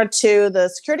 the camera to the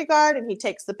security guard, and he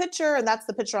takes the picture. And that's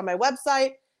the picture on my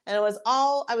website. And I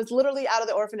was literally out of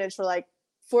the orphanage for like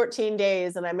 14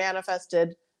 days, and I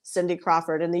manifested Cindy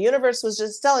Crawford. And the universe was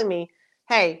just telling me,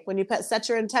 hey, when you set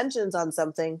your intentions on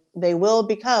something, they will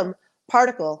become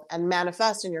particle and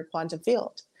manifest in your quantum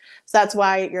field. So that's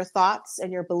why your thoughts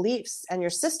and your beliefs and your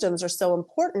systems are so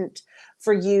important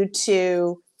for you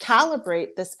to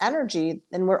calibrate this energy.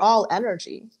 And we're all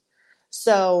energy.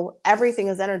 So everything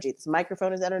is energy. This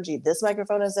microphone is energy. This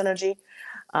microphone is energy.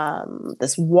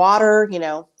 This water,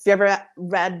 if you ever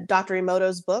read Dr.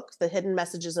 Emoto's book, The Hidden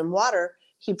Messages in Water,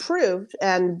 he proved,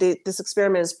 and this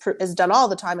experiment is done all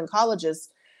the time in colleges,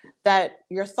 that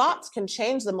your thoughts can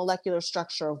change the molecular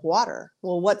structure of water.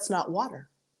 Well, what's not water?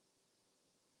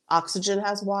 Oxygen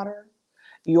has water.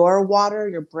 Your water,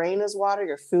 your brain is water,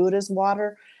 your food is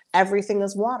water. Everything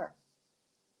is water.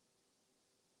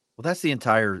 Well, that's the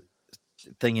entire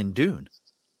thing in Dune.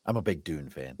 I'm a big Dune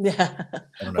fan. Yeah.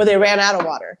 Well, they ran out of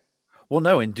water. Well,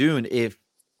 no, in Dune,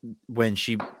 when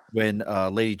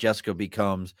Lady Jessica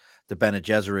becomes the Bene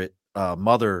Gesserit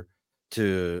mother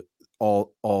to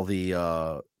all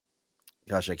the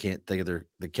gosh, I can't think of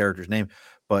the character's name,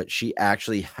 but she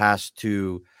actually has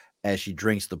to, as she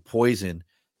drinks the poison,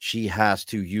 she has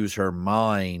to use her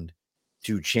mind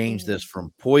to change this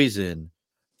from poison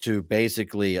to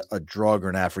basically a drug or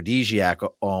an aphrodisiac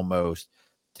almost,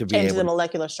 to be change able the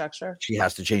molecular structure. She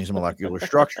has to change the molecular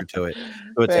structure to it.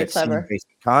 So it's Very that clever. same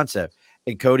basic concept.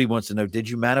 And Cody wants to know, did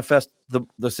you manifest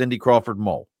the Cindy Crawford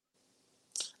mole?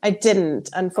 I didn't.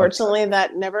 Unfortunately,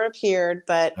 that never appeared,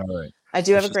 but All right. I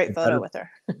do have a great photo with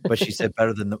her. But she said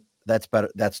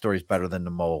that story's better than the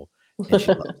mole. And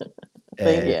she loves it.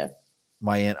 Thank you.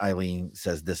 My Aunt Eileen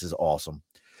says this is awesome.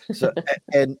 So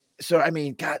I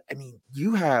mean, God, I mean,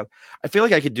 I feel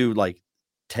like I could do like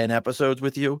 10 episodes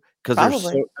with you, because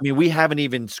we haven't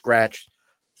even scratched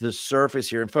the surface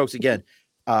here. And folks, again,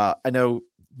 I know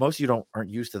most of you aren't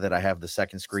used to that. I have the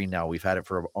second screen now. We've had it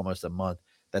for almost a month.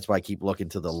 That's why I keep looking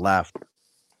to the left.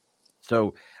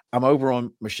 So I'm over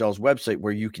on Michelle's website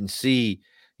where you can see,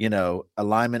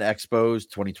 Alignment Expos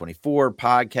 2024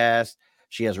 podcast.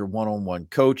 She has her one-on-one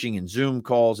coaching and Zoom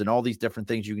calls and all these different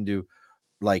things you can do,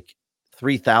 like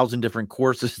 3,000 different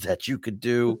courses that you could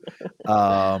do.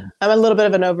 I'm a little bit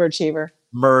of an overachiever.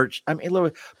 Merch. I mean, a little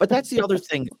bit, but that's the other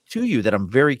thing to you that I'm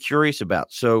very curious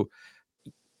about. So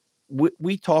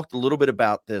we talked a little bit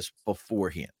about this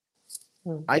beforehand.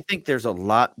 I think there's a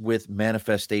lot with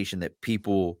manifestation that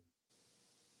people,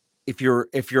 if you're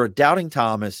a doubting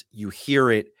Thomas, you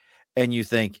hear it and you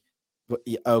think,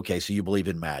 okay, so you believe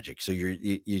in magic. So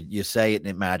you say it and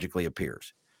it magically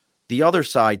appears. The other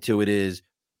side to it is,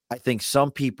 I think some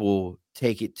people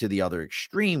take it to the other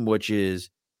extreme, which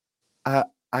is,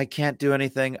 I can't do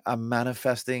anything. I'm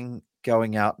manifesting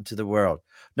going out into the world.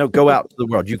 No, go out to the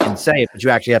world. You can say it, but you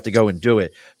actually have to go and do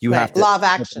it. You have to. Law of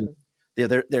action.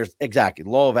 There's exactly.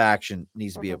 Law of action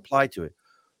needs to be applied to it.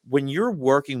 When you're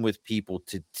working with people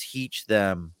to teach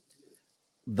them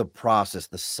the process,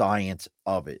 the science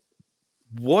of it,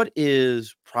 what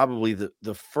is probably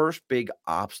the first big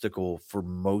obstacle for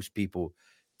most people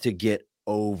to get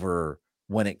over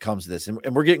when it comes to this?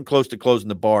 And we're getting close to closing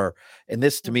the bar. And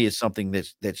this to me is something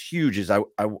that's huge, is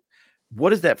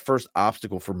what is that first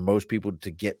obstacle for most people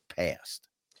to get past?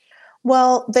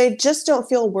 Well, they just don't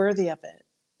feel worthy of it.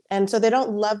 And so they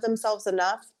don't love themselves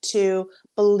enough to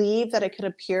believe that it could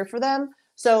appear for them.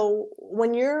 So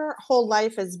when your whole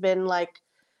life has been like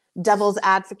devil's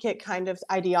advocate kind of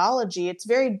ideology, it's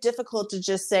very difficult to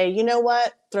just say, you know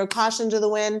what, throw caution to the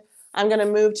wind. I'm going to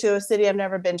move to a city I've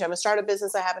never been to. I'm going to start a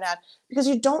business I haven't had, because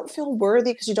you don't feel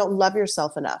worthy, because you don't love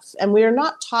yourself enough. And we are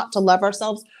not taught to love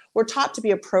ourselves. We're taught to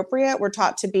be appropriate. We're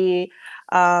taught to be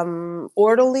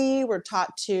orderly. We're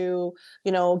taught to,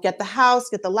 get the house,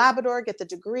 get the Labrador, get the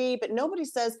degree. But nobody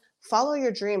says, follow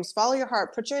your dreams, follow your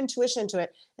heart, put your intuition into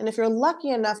it. And if you're lucky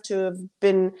enough to have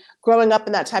been growing up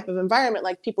in that type of environment,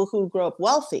 like people who grow up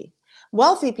wealthy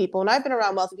people, and I've been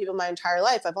around wealthy people my entire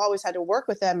life. I've always had to work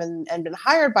with them and been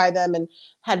hired by them and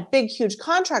had big, huge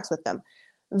contracts with them.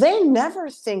 They never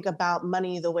think about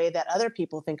money the way that other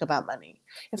people think about money.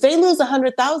 If they lose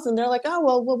 100,000, they're like, oh,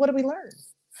 well, what do we learn?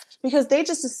 Because they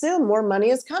just assume more money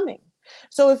is coming.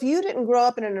 So if you didn't grow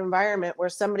up in an environment where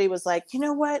somebody was like, you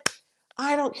know what,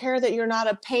 I don't care that you're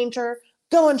not a painter,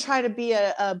 go and try to be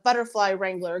a butterfly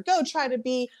wrangler, go try to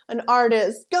be an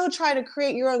artist, go try to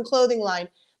create your own clothing line.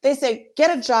 They say,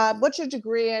 get a job, what's your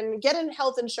degree in, get in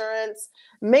health insurance,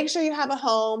 make sure you have a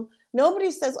home.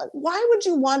 Nobody says, like, why would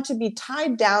you want to be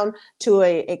tied down to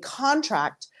a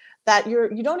contract that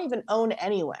you don't even own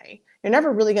anyway? You're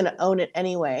never really going to own it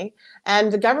anyway.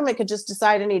 And the government could just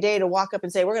decide any day to walk up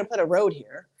and say, we're going to put a road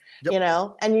here,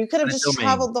 and you could have just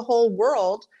traveled the whole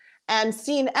world and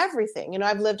seen everything. You know,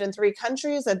 I've lived in 3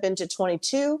 countries, I've been to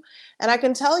 22, and I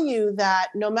can tell you that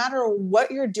no matter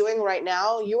what you're doing right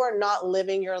now, you are not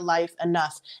living your life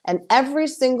enough. And every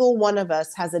single one of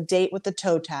us has a date with the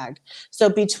toe tag. So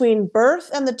between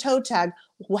birth and the toe tag,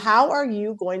 how are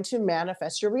you going to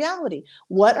manifest your reality?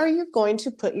 What are you going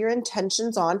to put your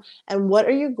intentions on? And what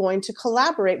are you going to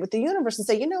collaborate with the universe and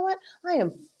say, you know what? I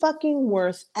am fucking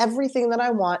worth everything that I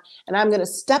want. And I'm going to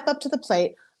step up to the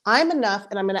plate. I'm enough.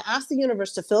 And I'm going to ask the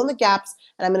universe to fill in the gaps.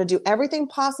 And I'm going to do everything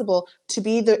possible to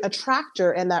be the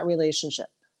attractor in that relationship.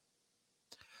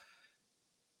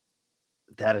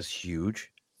 That is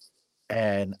huge.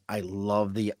 And I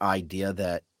love the idea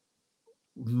that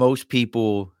most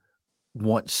people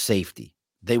want safety.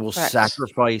 They will Correct.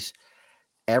 sacrifice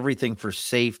everything for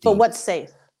safety. But what's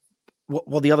safe?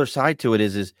 Well, the other side to it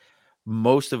is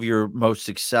most of your most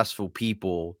successful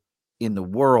people in the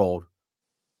world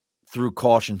threw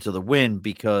caution to the wind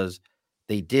because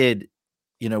they did,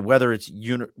 you know, whether it's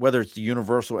the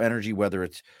universal energy, whether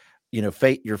it's, you know,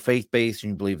 you're faith-based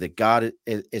and you believe that God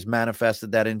is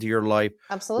manifested that into your life.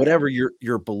 Absolutely. Whatever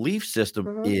your belief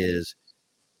system is,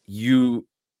 you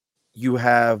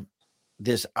have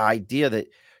this idea that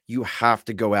you have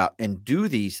to go out and do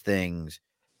these things.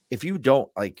 If you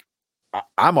don't, like,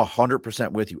 I'm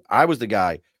 100% with you. I was the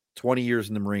guy 20 years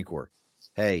in the Marine Corps.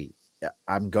 Hey,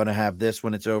 I'm going to have this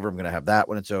when it's over. I'm going to have that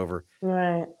when it's over.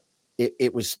 Right.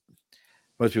 It was,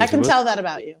 most people I can tell that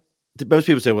about you. Most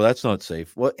people say, well, that's not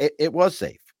safe. Well, it was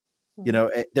safe. You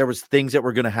know, there was things that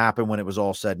were going to happen when it was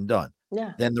all said and done.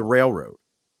 Yeah. Then the railroad,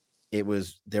 there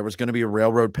was going to be a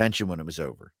railroad pension when it was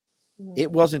over.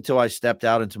 It wasn't until I stepped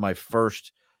out into my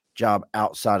first job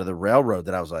outside of the railroad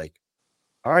that I was like,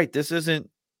 all right, this isn't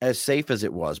as safe as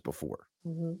it was before.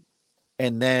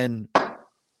 And then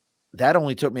that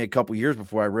only took me a couple years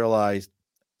before I realized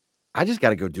I just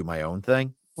got to go do my own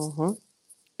thing.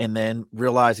 And then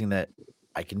realizing that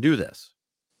I can do this.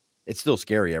 It's still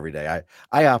scary every day.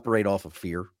 I operate off of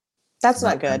fear. That's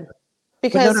not good.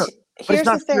 Because but it's not here's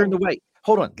the fear thing. in the way.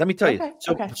 Hold on. Let me tell you.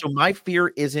 So Okay. so my fear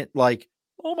isn't like,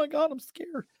 oh my God, I'm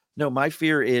scared. No, my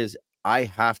fear is I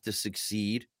have to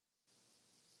succeed.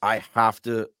 I have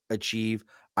to achieve.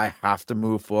 I have to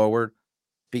move forward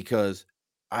because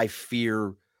I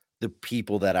fear the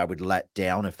people that I would let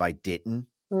down if I didn't.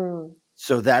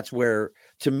 So that's where,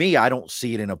 to me, I don't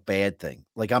see it in a bad thing.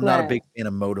 Like, I'm not a big fan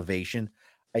of motivation.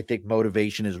 I think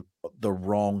motivation is the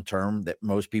wrong term that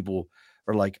most people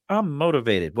are like, I'm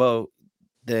motivated. Well,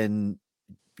 then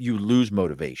you lose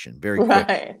motivation very quickly.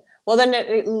 Right. Well, then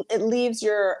it leaves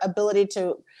your ability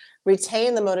to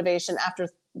retain the motivation after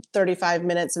 35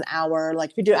 minutes, an hour.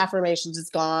 Like if you do affirmations, it's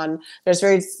gone. There's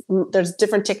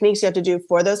different techniques you have to do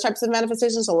for those types of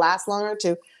manifestations to last longer,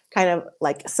 to kind of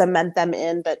like cement them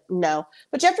in. But you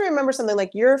have to remember something,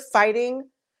 like you're fighting.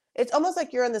 It's almost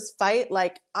like you're in this fight,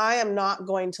 like I am not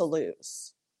going to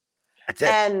lose. That's it.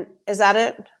 And is that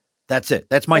it? That's it.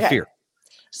 That's my fear.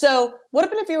 So what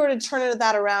if you were to turn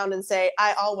that around and say,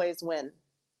 I always win?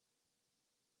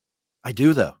 I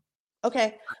do, though.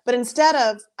 Okay. But instead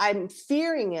of I'm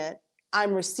fearing it,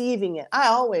 I'm receiving it. I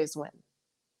always win.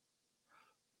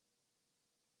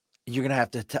 You're going to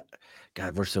have to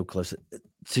God, we're so close.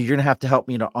 So you're going to have to help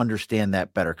me to understand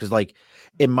that better. Because like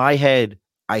in my head,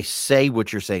 I say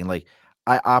what you're saying. Like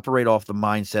I operate off the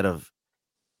mindset of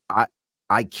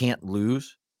I can't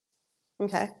lose.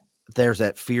 Okay. There's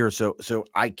that fear. So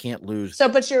I can't lose. So,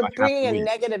 but you're bringing a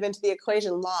negative into the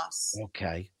equation, loss.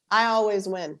 Okay. I always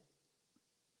win.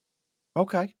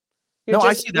 Okay.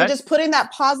 I see that. You're just putting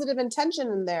that positive intention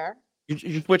in there.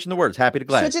 You're switching the words. Happy to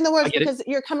glad. Switching the words because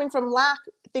you're coming from lack,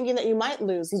 thinking that you might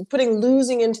lose. You're putting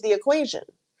losing into the equation.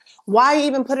 Why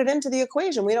even put it into the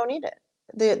equation? We don't need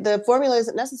it. The formula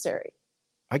isn't necessary.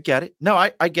 I get it. No,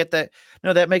 I get that.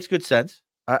 No, that makes good sense.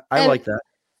 I like that.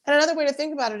 And another way to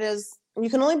think about it is you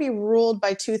can only be ruled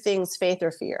by two things, faith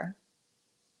or fear.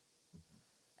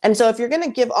 And so if you're going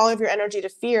to give all of your energy to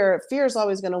fear, fear is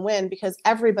always going to win because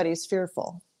everybody's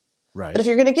fearful. Right. But if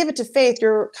you're going to give it to faith,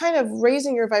 you're kind of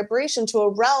raising your vibration to a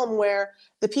realm where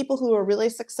the people who are really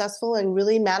successful and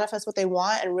really manifest what they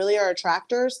want and really are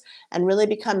attractors and really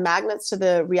become magnets to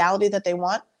the reality that they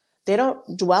want, they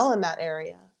don't dwell in that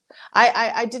area.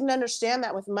 I didn't understand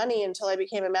that with money until I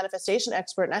became a manifestation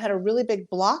expert, and I had a really big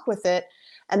block with it.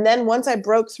 And then once I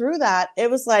broke through that,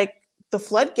 it was like the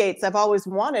floodgates I've always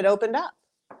wanted opened up.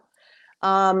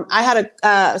 I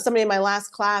had somebody in my last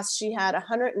class. She had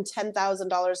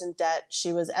 $110,000 in debt.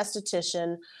 She was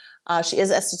esthetician. She is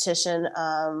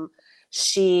esthetician.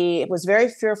 She was very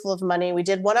fearful of money. We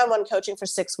did one-on-one coaching for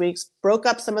 6 weeks, broke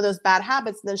up some of those bad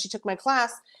habits. And then she took my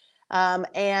class.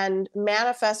 and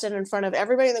manifested in front of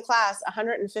everybody in the class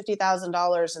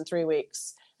 $150,000 in 3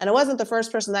 weeks. And it wasn't the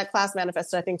first person that class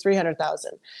manifested, I think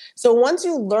 300,000. So once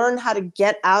you learn how to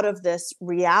get out of this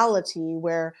reality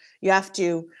where you have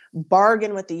to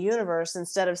bargain with the universe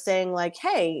instead of saying like,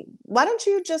 hey, why don't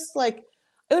you just like,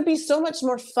 it would be so much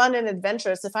more fun and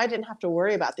adventurous if I didn't have to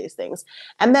worry about these things.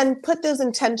 And then put those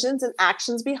intentions and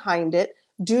actions behind it.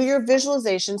 Do your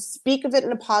visualization, speak of it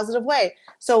in a positive way.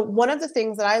 So one of the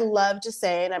things that I love to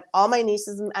say, and all my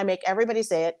nieces, I make everybody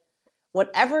say it,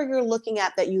 whatever you're looking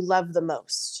at that you love the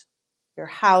most, your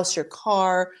house, your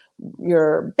car,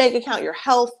 your bank account, your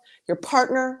health, your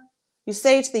partner, you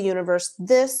say to the universe,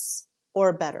 this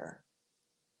or better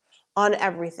on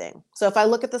everything. So if I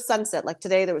look at the sunset, like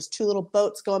today, there was 2 little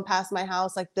boats going past my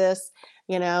house like this,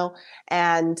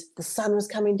 and the sun was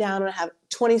coming down, and I have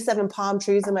 27 palm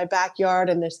trees in my backyard,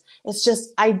 and it's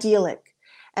just idyllic.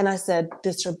 And I said,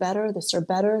 this or better, this or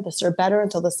better, this or better,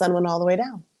 until the sun went all the way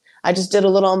down. I just did a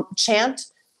little chant.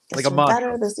 Like a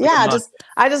mantra.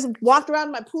 I just walked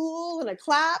around my pool and I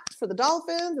clapped for the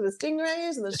dolphins and the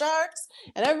stingrays and the sharks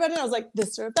and everybody. I was like,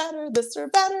 this or better, this or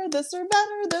better, this or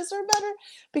better, this or better,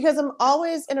 because I'm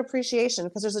always in appreciation,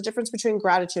 because there's a difference between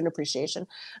gratitude and appreciation.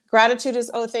 Gratitude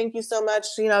is, oh, thank you so much.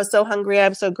 I was so hungry.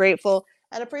 I'm so grateful.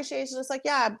 And appreciation is like,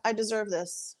 yeah, I deserve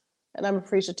this, and I'm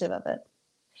appreciative of it.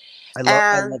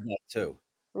 I love that too.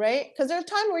 Right? Because there's a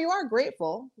time where you are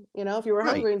grateful. If you were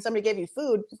hungry and somebody gave you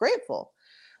food, grateful.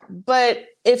 But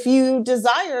if you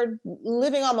desired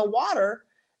living on the water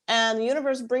and the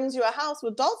universe brings you a house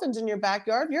with dolphins in your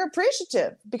backyard, you're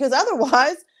appreciative, because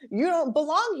otherwise you don't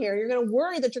belong here. You're going to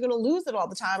worry that you're going to lose it all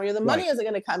the time, or the money isn't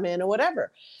going to come in, or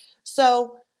whatever.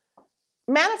 So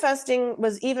manifesting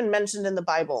was even mentioned in the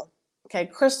Bible. Okay,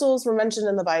 crystals were mentioned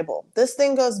in the Bible. This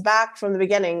thing goes back from the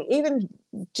beginning. Even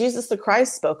Jesus the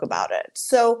Christ spoke about it.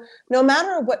 So no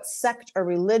matter what sect or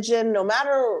religion, no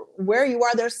matter where you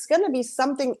are, there's going to be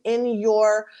something in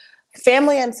your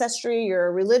family ancestry,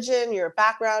 your religion, your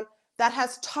background that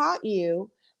has taught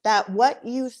you that what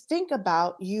you think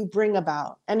about, you bring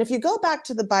about. And if you go back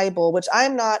to the Bible, which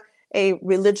I'm not a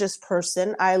religious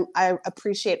person, I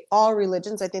appreciate all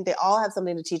religions. I think they all have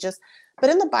something to teach us. But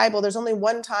in the Bible, there's only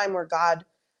one time where God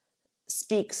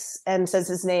speaks and says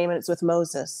his name, and it's with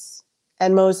Moses.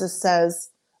 And Moses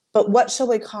says, but what shall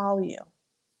we call you?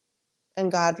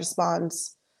 And God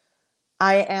responds,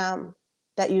 I am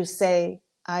that you say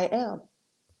I am.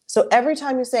 So every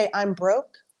time you say I'm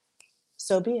broke,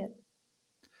 so be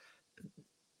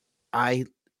it.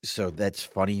 So that's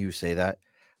funny you say that.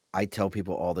 I tell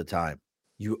people all the time,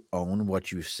 you own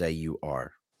what you say you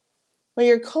are. Well,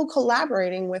 you're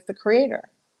co-collaborating with the creator,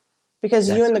 because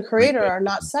you and the creator are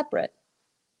not separate.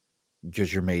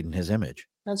 Because you're made in his image.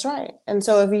 That's right. And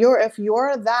so if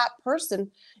you're that person,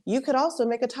 you could also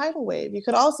make a tidal wave. You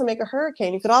could also make a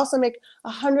hurricane. You could also make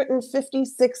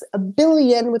 156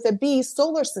 billion with a B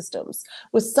solar systems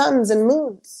with suns and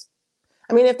moons.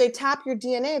 I mean, if they tap your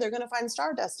DNA, they're going to find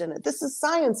stardust in it. This is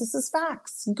science. This is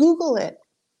facts. Google it.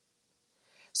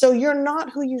 So you're not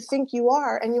who you think you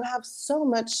are, and you have so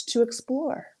much to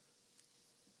explore.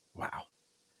 Wow.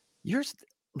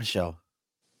 Michelle,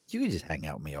 you can just hang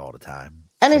out with me all the time.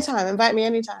 Anytime. Invite me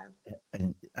anytime.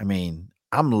 And I mean,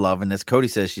 I'm loving this. Cody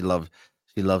says she loves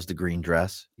the green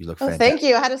dress. You look fantastic. Thank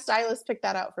you. I had a stylist pick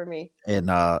that out for me.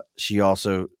 And she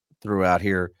also threw out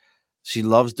here, she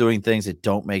loves doing things that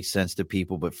don't make sense to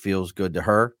people but feels good to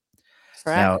her.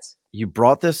 Correct. Now, you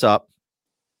brought this up,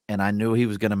 and I knew he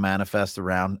was going to manifest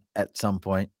around at some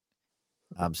point.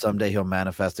 Someday he'll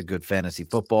manifest a good fantasy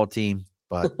football team,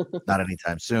 but not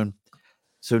anytime soon.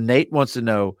 So Nate wants to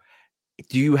know,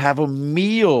 do you have a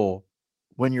meal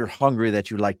when you're hungry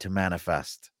that you like to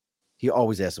manifest? He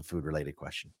always asks a food-related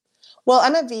question. Well,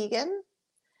 I'm a vegan.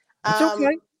 It's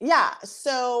okay. Yeah.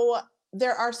 So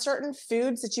there are certain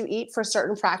foods that you eat for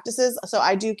certain practices. So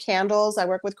I do candles. I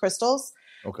work with crystals.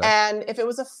 Okay. And if it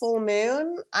was a full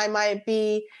moon, I might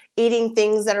be eating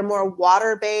things that are more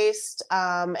water-based.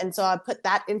 And so I put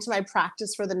that into my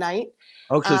practice for the night.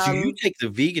 Okay. So you take the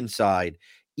vegan side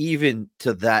even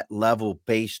to that level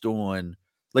based on,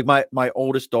 like, my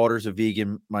oldest daughter's a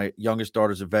vegan. My youngest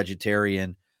daughter's a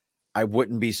vegetarian. I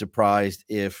wouldn't be surprised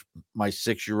if my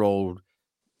 6-year-old,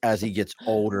 as he gets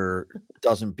older,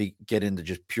 doesn't get into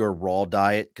just pure raw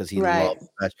diet, because he loves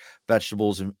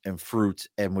vegetables and fruits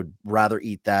and would rather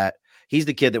eat that. He's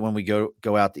the kid that when we go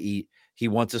out to eat, he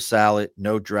wants a salad,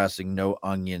 no dressing, no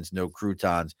onions, no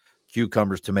croutons,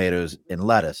 cucumbers, tomatoes, and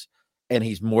lettuce. And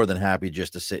he's more than happy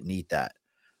just to sit and eat that.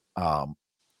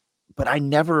 But I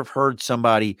never have heard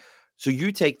somebody. So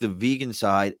you take the vegan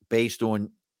side based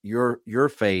on your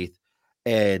faith,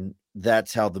 and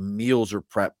that's how the meals are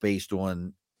prepped based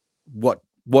on what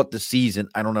the season.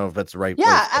 I don't know if that's the right way.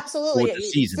 Yeah, absolutely. What the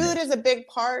season Food is. is a big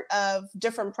part of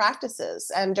different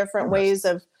practices and different Yes. ways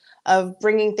of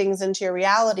bringing things into your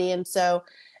reality. And so,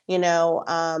 there's So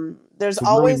what are we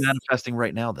always manifesting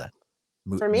right now then?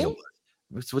 for Meal. me.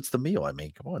 What's the meal? I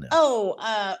mean, come on now.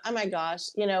 Oh my gosh.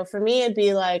 For me, it'd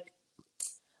be like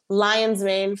lion's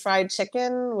mane fried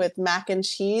chicken with mac and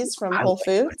cheese from Whole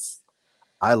Foods.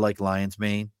 I like lion's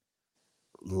mane.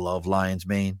 Love lion's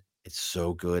mane. It's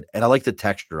so good. And I like the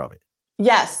texture of it.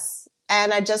 Yes.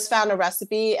 And I just found a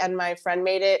recipe and my friend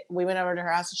made it. We went over to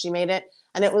her house and she made it.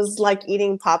 And it was like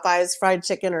eating Popeye's fried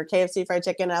chicken or KFC fried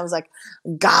chicken. I was like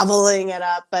gobbling it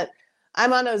up. But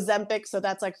I'm on Ozempic, so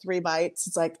that's like 3 bites.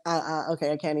 It's like,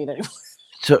 okay, I can't eat anymore.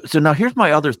 So now here's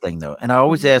my other thing though. And I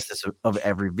always ask this of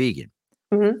every vegan.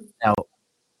 Mm-hmm. Now,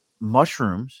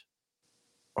 mushrooms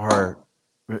are,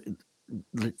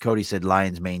 Cody said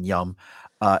lion's mane, yum.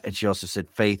 And she also said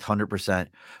faith, 100%.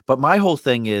 But my whole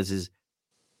thing is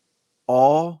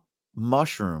all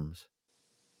mushrooms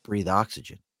breathe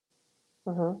oxygen.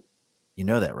 Mm-hmm. You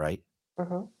know that, right?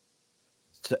 Mm-hmm.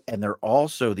 So, and they're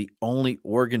also the only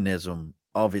organism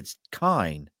of its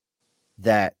kind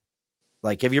that,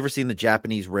 like, have you ever seen the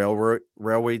Japanese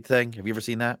railway thing? Have you ever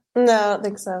seen that? No, I don't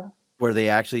think so. Where they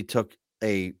actually took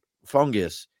a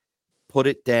fungus, put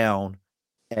it down,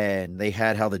 and they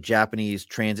had how the Japanese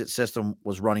transit system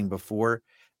was running before,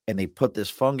 and they put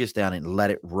this fungus down and let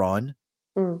it run,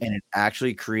 and it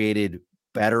actually created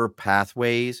better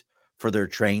pathways for their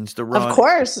trains to run. Of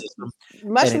course.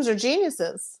 Mushrooms are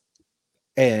geniuses.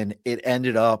 And it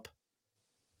ended up,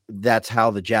 that's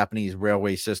how the Japanese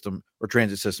railway system or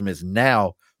transit system is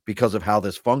now because of how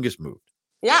this fungus moved.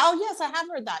 Yeah. Oh, yes, I have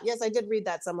heard that. Yes, I did read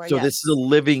that somewhere. So yes. This is a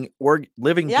living,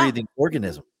 breathing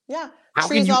organism. Yeah. How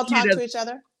Trees can you all eat talk it to each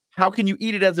other. How can you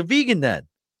eat it as a vegan then?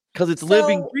 Because it's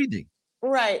living, breathing.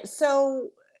 Right. So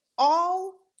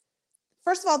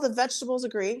first of all, the vegetables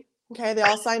agree. Okay. They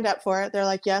all signed up for it. They're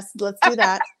like, yes, let's do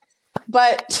that.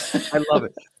 But I love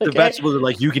it. The vegetables are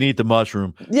like, you can eat the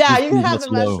mushroom. Yeah, you can have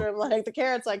the mushroom. Like the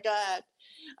carrot's like, go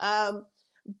ahead.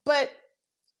 But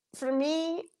for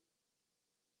me,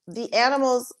 the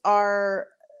animals are,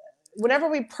 whenever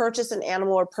we purchase an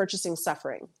animal, we're purchasing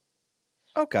suffering.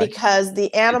 Okay. Because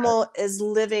the animal is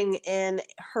living in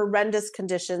horrendous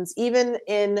conditions, even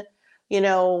in,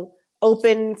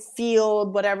 open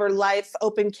field, whatever, life,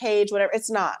 open cage, whatever. It's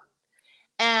not.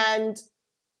 And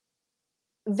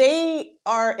they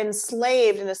are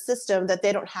enslaved in a system that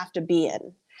they don't have to be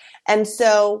in. And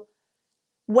so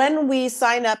when we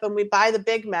sign up and we buy the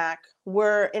Big Mac,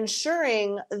 we're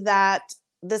ensuring that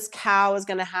this cow is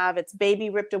going to have its baby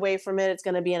ripped away from it. It's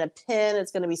going to be in a pen.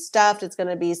 It's going to be stuffed. It's going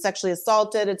to be sexually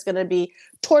assaulted. It's going to be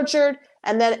tortured.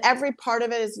 And then every part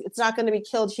of it it's not going to be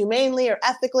killed humanely or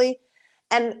ethically.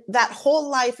 And that whole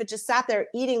life, it just sat there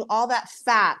eating all that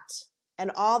fat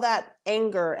and all that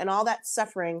anger and all that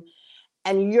suffering.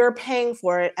 And you're paying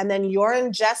for it. And then you're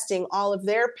ingesting all of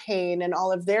their pain and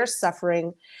all of their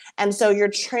suffering. And so you're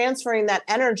transferring that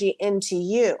energy into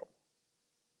you.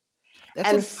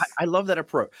 I love that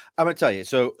approach. I'm going to tell you.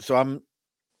 So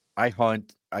I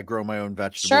hunt, I grow my own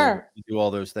vegetables, sure, do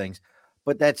all those things.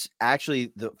 But that's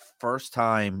actually the first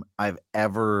time I've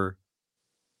ever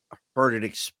heard it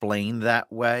explained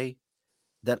that way.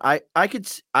 That I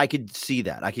could see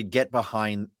that. I could get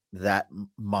behind that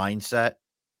mindset.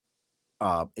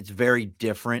 It's very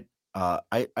different.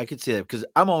 I could see that because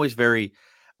I'm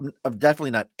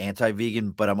definitely not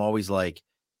anti-vegan, but I'm always like,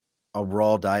 a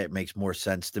raw diet makes more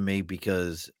sense to me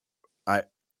because I've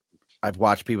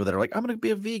watched people that are like, I'm going to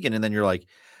be a vegan. And then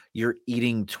you're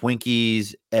eating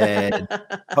Twinkies and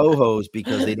Ho-Hos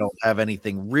because they don't have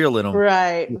anything real in them.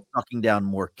 Right. You're sucking down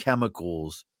more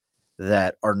chemicals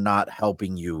that are not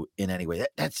helping you in any way.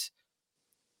 That's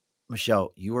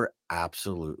Michelle, you are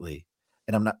absolutely,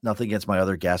 and I'm nothing against my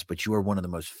other guests, but you are one of the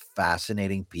most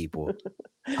fascinating people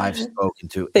I've spoken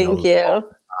to. Thank you. Long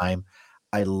time.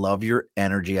 I love your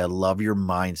energy. I love your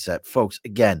mindset. Folks,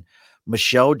 again,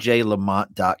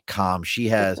 MichelleJLamont.com. She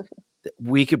has,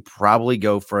 we could probably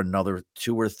go for another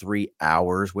 2 or 3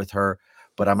 hours with her,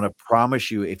 but I'm going to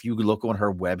promise you, if you look on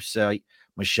her website,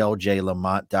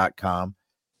 MichelleJLamont.com,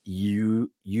 you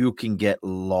can get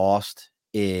lost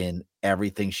in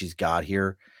everything she's got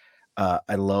here.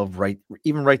 I love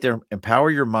even right there,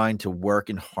 empower your mind to work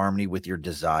in harmony with your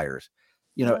desires.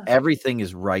 Everything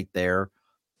is right there.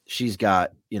 She's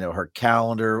got, her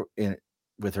calendar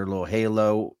with her little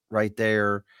halo right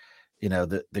there.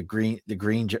 The green,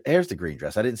 there's the green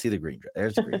dress. I didn't see the green dress.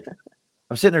 There's the green dress.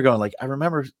 I'm sitting there going like, I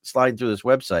remember sliding through this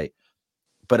website,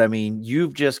 but I mean,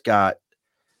 you've just got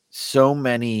so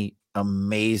many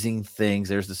amazing things.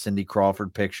 There's the Cindy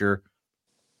Crawford picture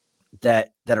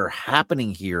that are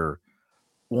happening here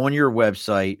on your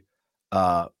website.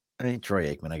 I mean,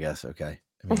 Troy Aikman, I guess. Okay.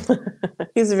 I mean,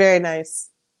 He's very nice.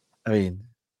 I mean,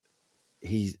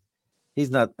 he's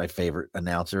not my favorite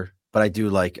announcer, but I do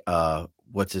like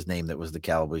what's his name that was the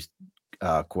Cowboys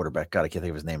quarterback. God, I can't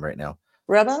think of his name right now.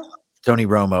 Tony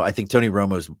Romo. I think Tony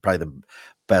Romo is probably the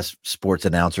best sports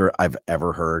announcer I've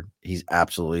ever heard. He's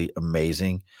absolutely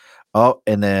amazing. Oh,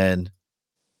 and then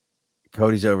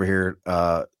Cody's over here.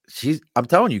 I'm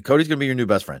telling you, Cody's gonna be your new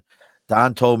best friend.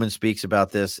 Don Tolman speaks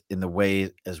about this in the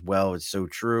way as well. It's so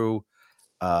true.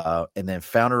 And then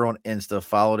found her on Insta,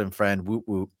 followed and friend. Whoop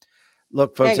whoop.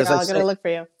 Look, folks, I'm gonna look for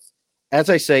you. As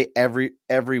I say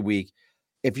every week,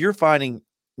 if you're finding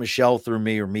Michelle through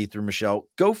me or me through Michelle,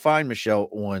 go find Michelle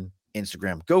on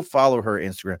Instagram. Go follow her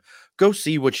Instagram. Go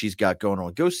see what she's got going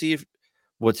on. Go see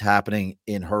what's happening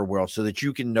in her world so that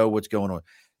you can know what's going on.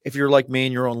 If you're like me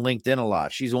and you're on LinkedIn a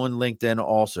lot, she's on LinkedIn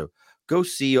also. Go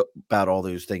see about all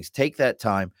those things. Take that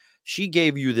time. She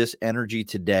gave you this energy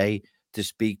today to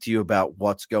speak to you about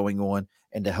what's going on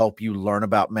and to help you learn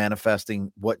about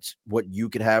manifesting what you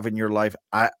could have in your life.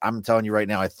 I'm telling you right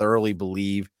now, I thoroughly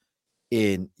believe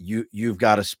in you. You've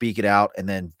got to speak it out and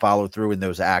then follow through in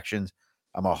those actions.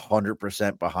 I'm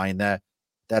 100% behind that.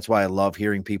 That's why I love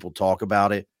hearing people talk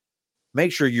about it.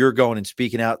 Make sure you're going and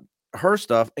speaking out her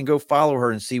stuff and go follow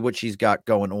her and see what she's got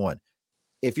going on.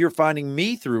 If you're finding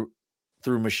me through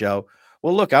Michelle,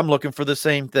 well, look, I'm looking for the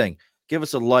same thing. Give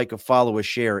us a like, a follow, a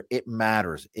share. It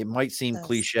matters. It might seem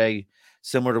cliche,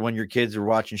 similar to when your kids are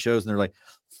watching shows and they're like,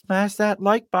 smash that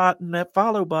like button, that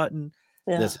follow button.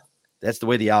 Yeah. That's the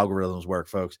way the algorithms work,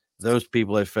 folks. Those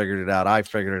people have figured it out. I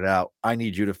figured it out. I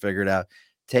need you to figure it out.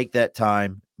 Take that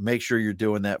time. Make sure you're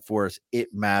doing that for us.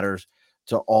 It matters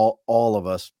to all of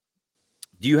us.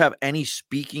 Do you have any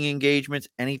speaking engagements,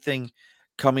 anything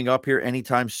coming up here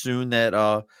anytime soon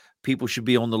that people should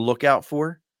be on the lookout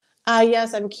for?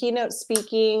 Yes, I'm keynote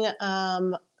speaking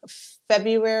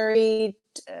February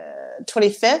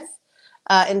 25th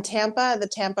in Tampa, the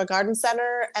Tampa Garden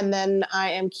Center. And then I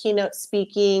am keynote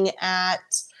speaking at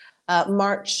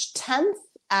March 10th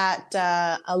at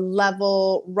a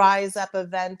Level Rise Up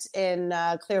event in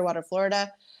Clearwater,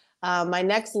 Florida. My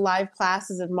next live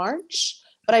class is in March.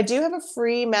 But I do have a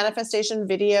free manifestation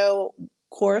video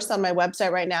course on my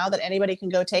website right now that anybody can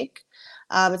go take.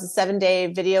 It's a 7-day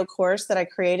video course that I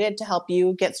created to help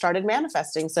you get started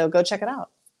manifesting. So go check it out.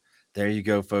 There you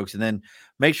go, folks. And then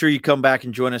make sure you come back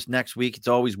and join us next week. It's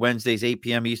always Wednesdays, 8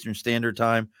 p.m. Eastern Standard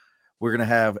Time. We're going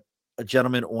to have a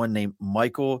gentleman on named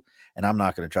Michael, and I'm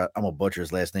going to butcher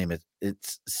his last name.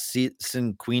 It's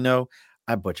Cinquino.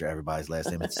 I butcher everybody's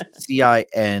last name. It's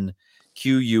Cinquino.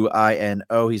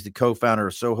 He's the co-founder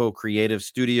of Soho Creative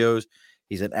Studios.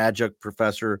 He's an adjunct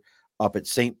professor up at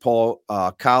St. Paul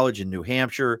College in New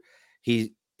Hampshire.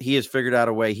 He has figured out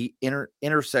a way. He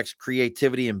intersects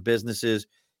creativity and businesses.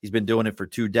 He's been doing it for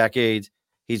 2 decades.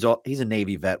 He's a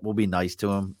Navy vet. We'll be nice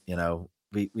to him. You know,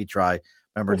 we try.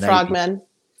 Remember Navy? Frogmen.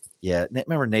 Yeah.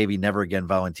 Remember Navy, never again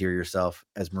volunteer yourself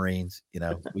as Marines. You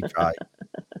know, we try.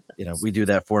 We do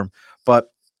that for him.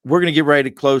 But we're going to get ready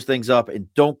to close things up,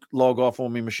 and don't log off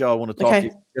on me, Michelle. I want to talk to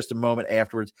you just a moment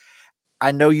afterwards.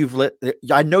 I know you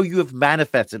have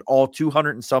manifested all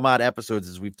 200 and some odd episodes,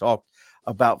 as we've talked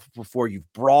about before.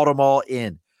 You've brought them all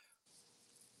in.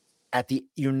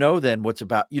 What's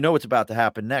about to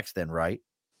happen next then, right?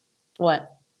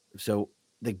 What? So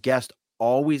the guest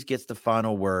always gets the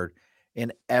final word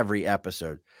in every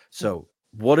episode. So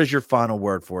what is your final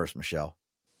word for us, Michelle?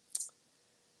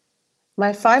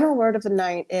 My final word of the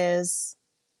night is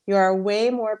you are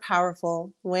way more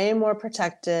powerful, way more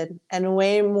protected, and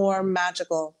way more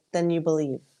magical than you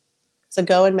believe. So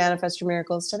go and manifest your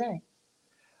miracles today.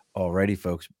 Alrighty,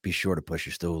 folks, be sure to push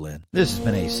your stool in. This has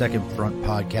been a Second Front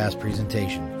podcast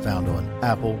presentation found on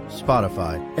Apple,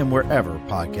 Spotify, and wherever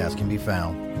podcasts can be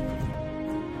found.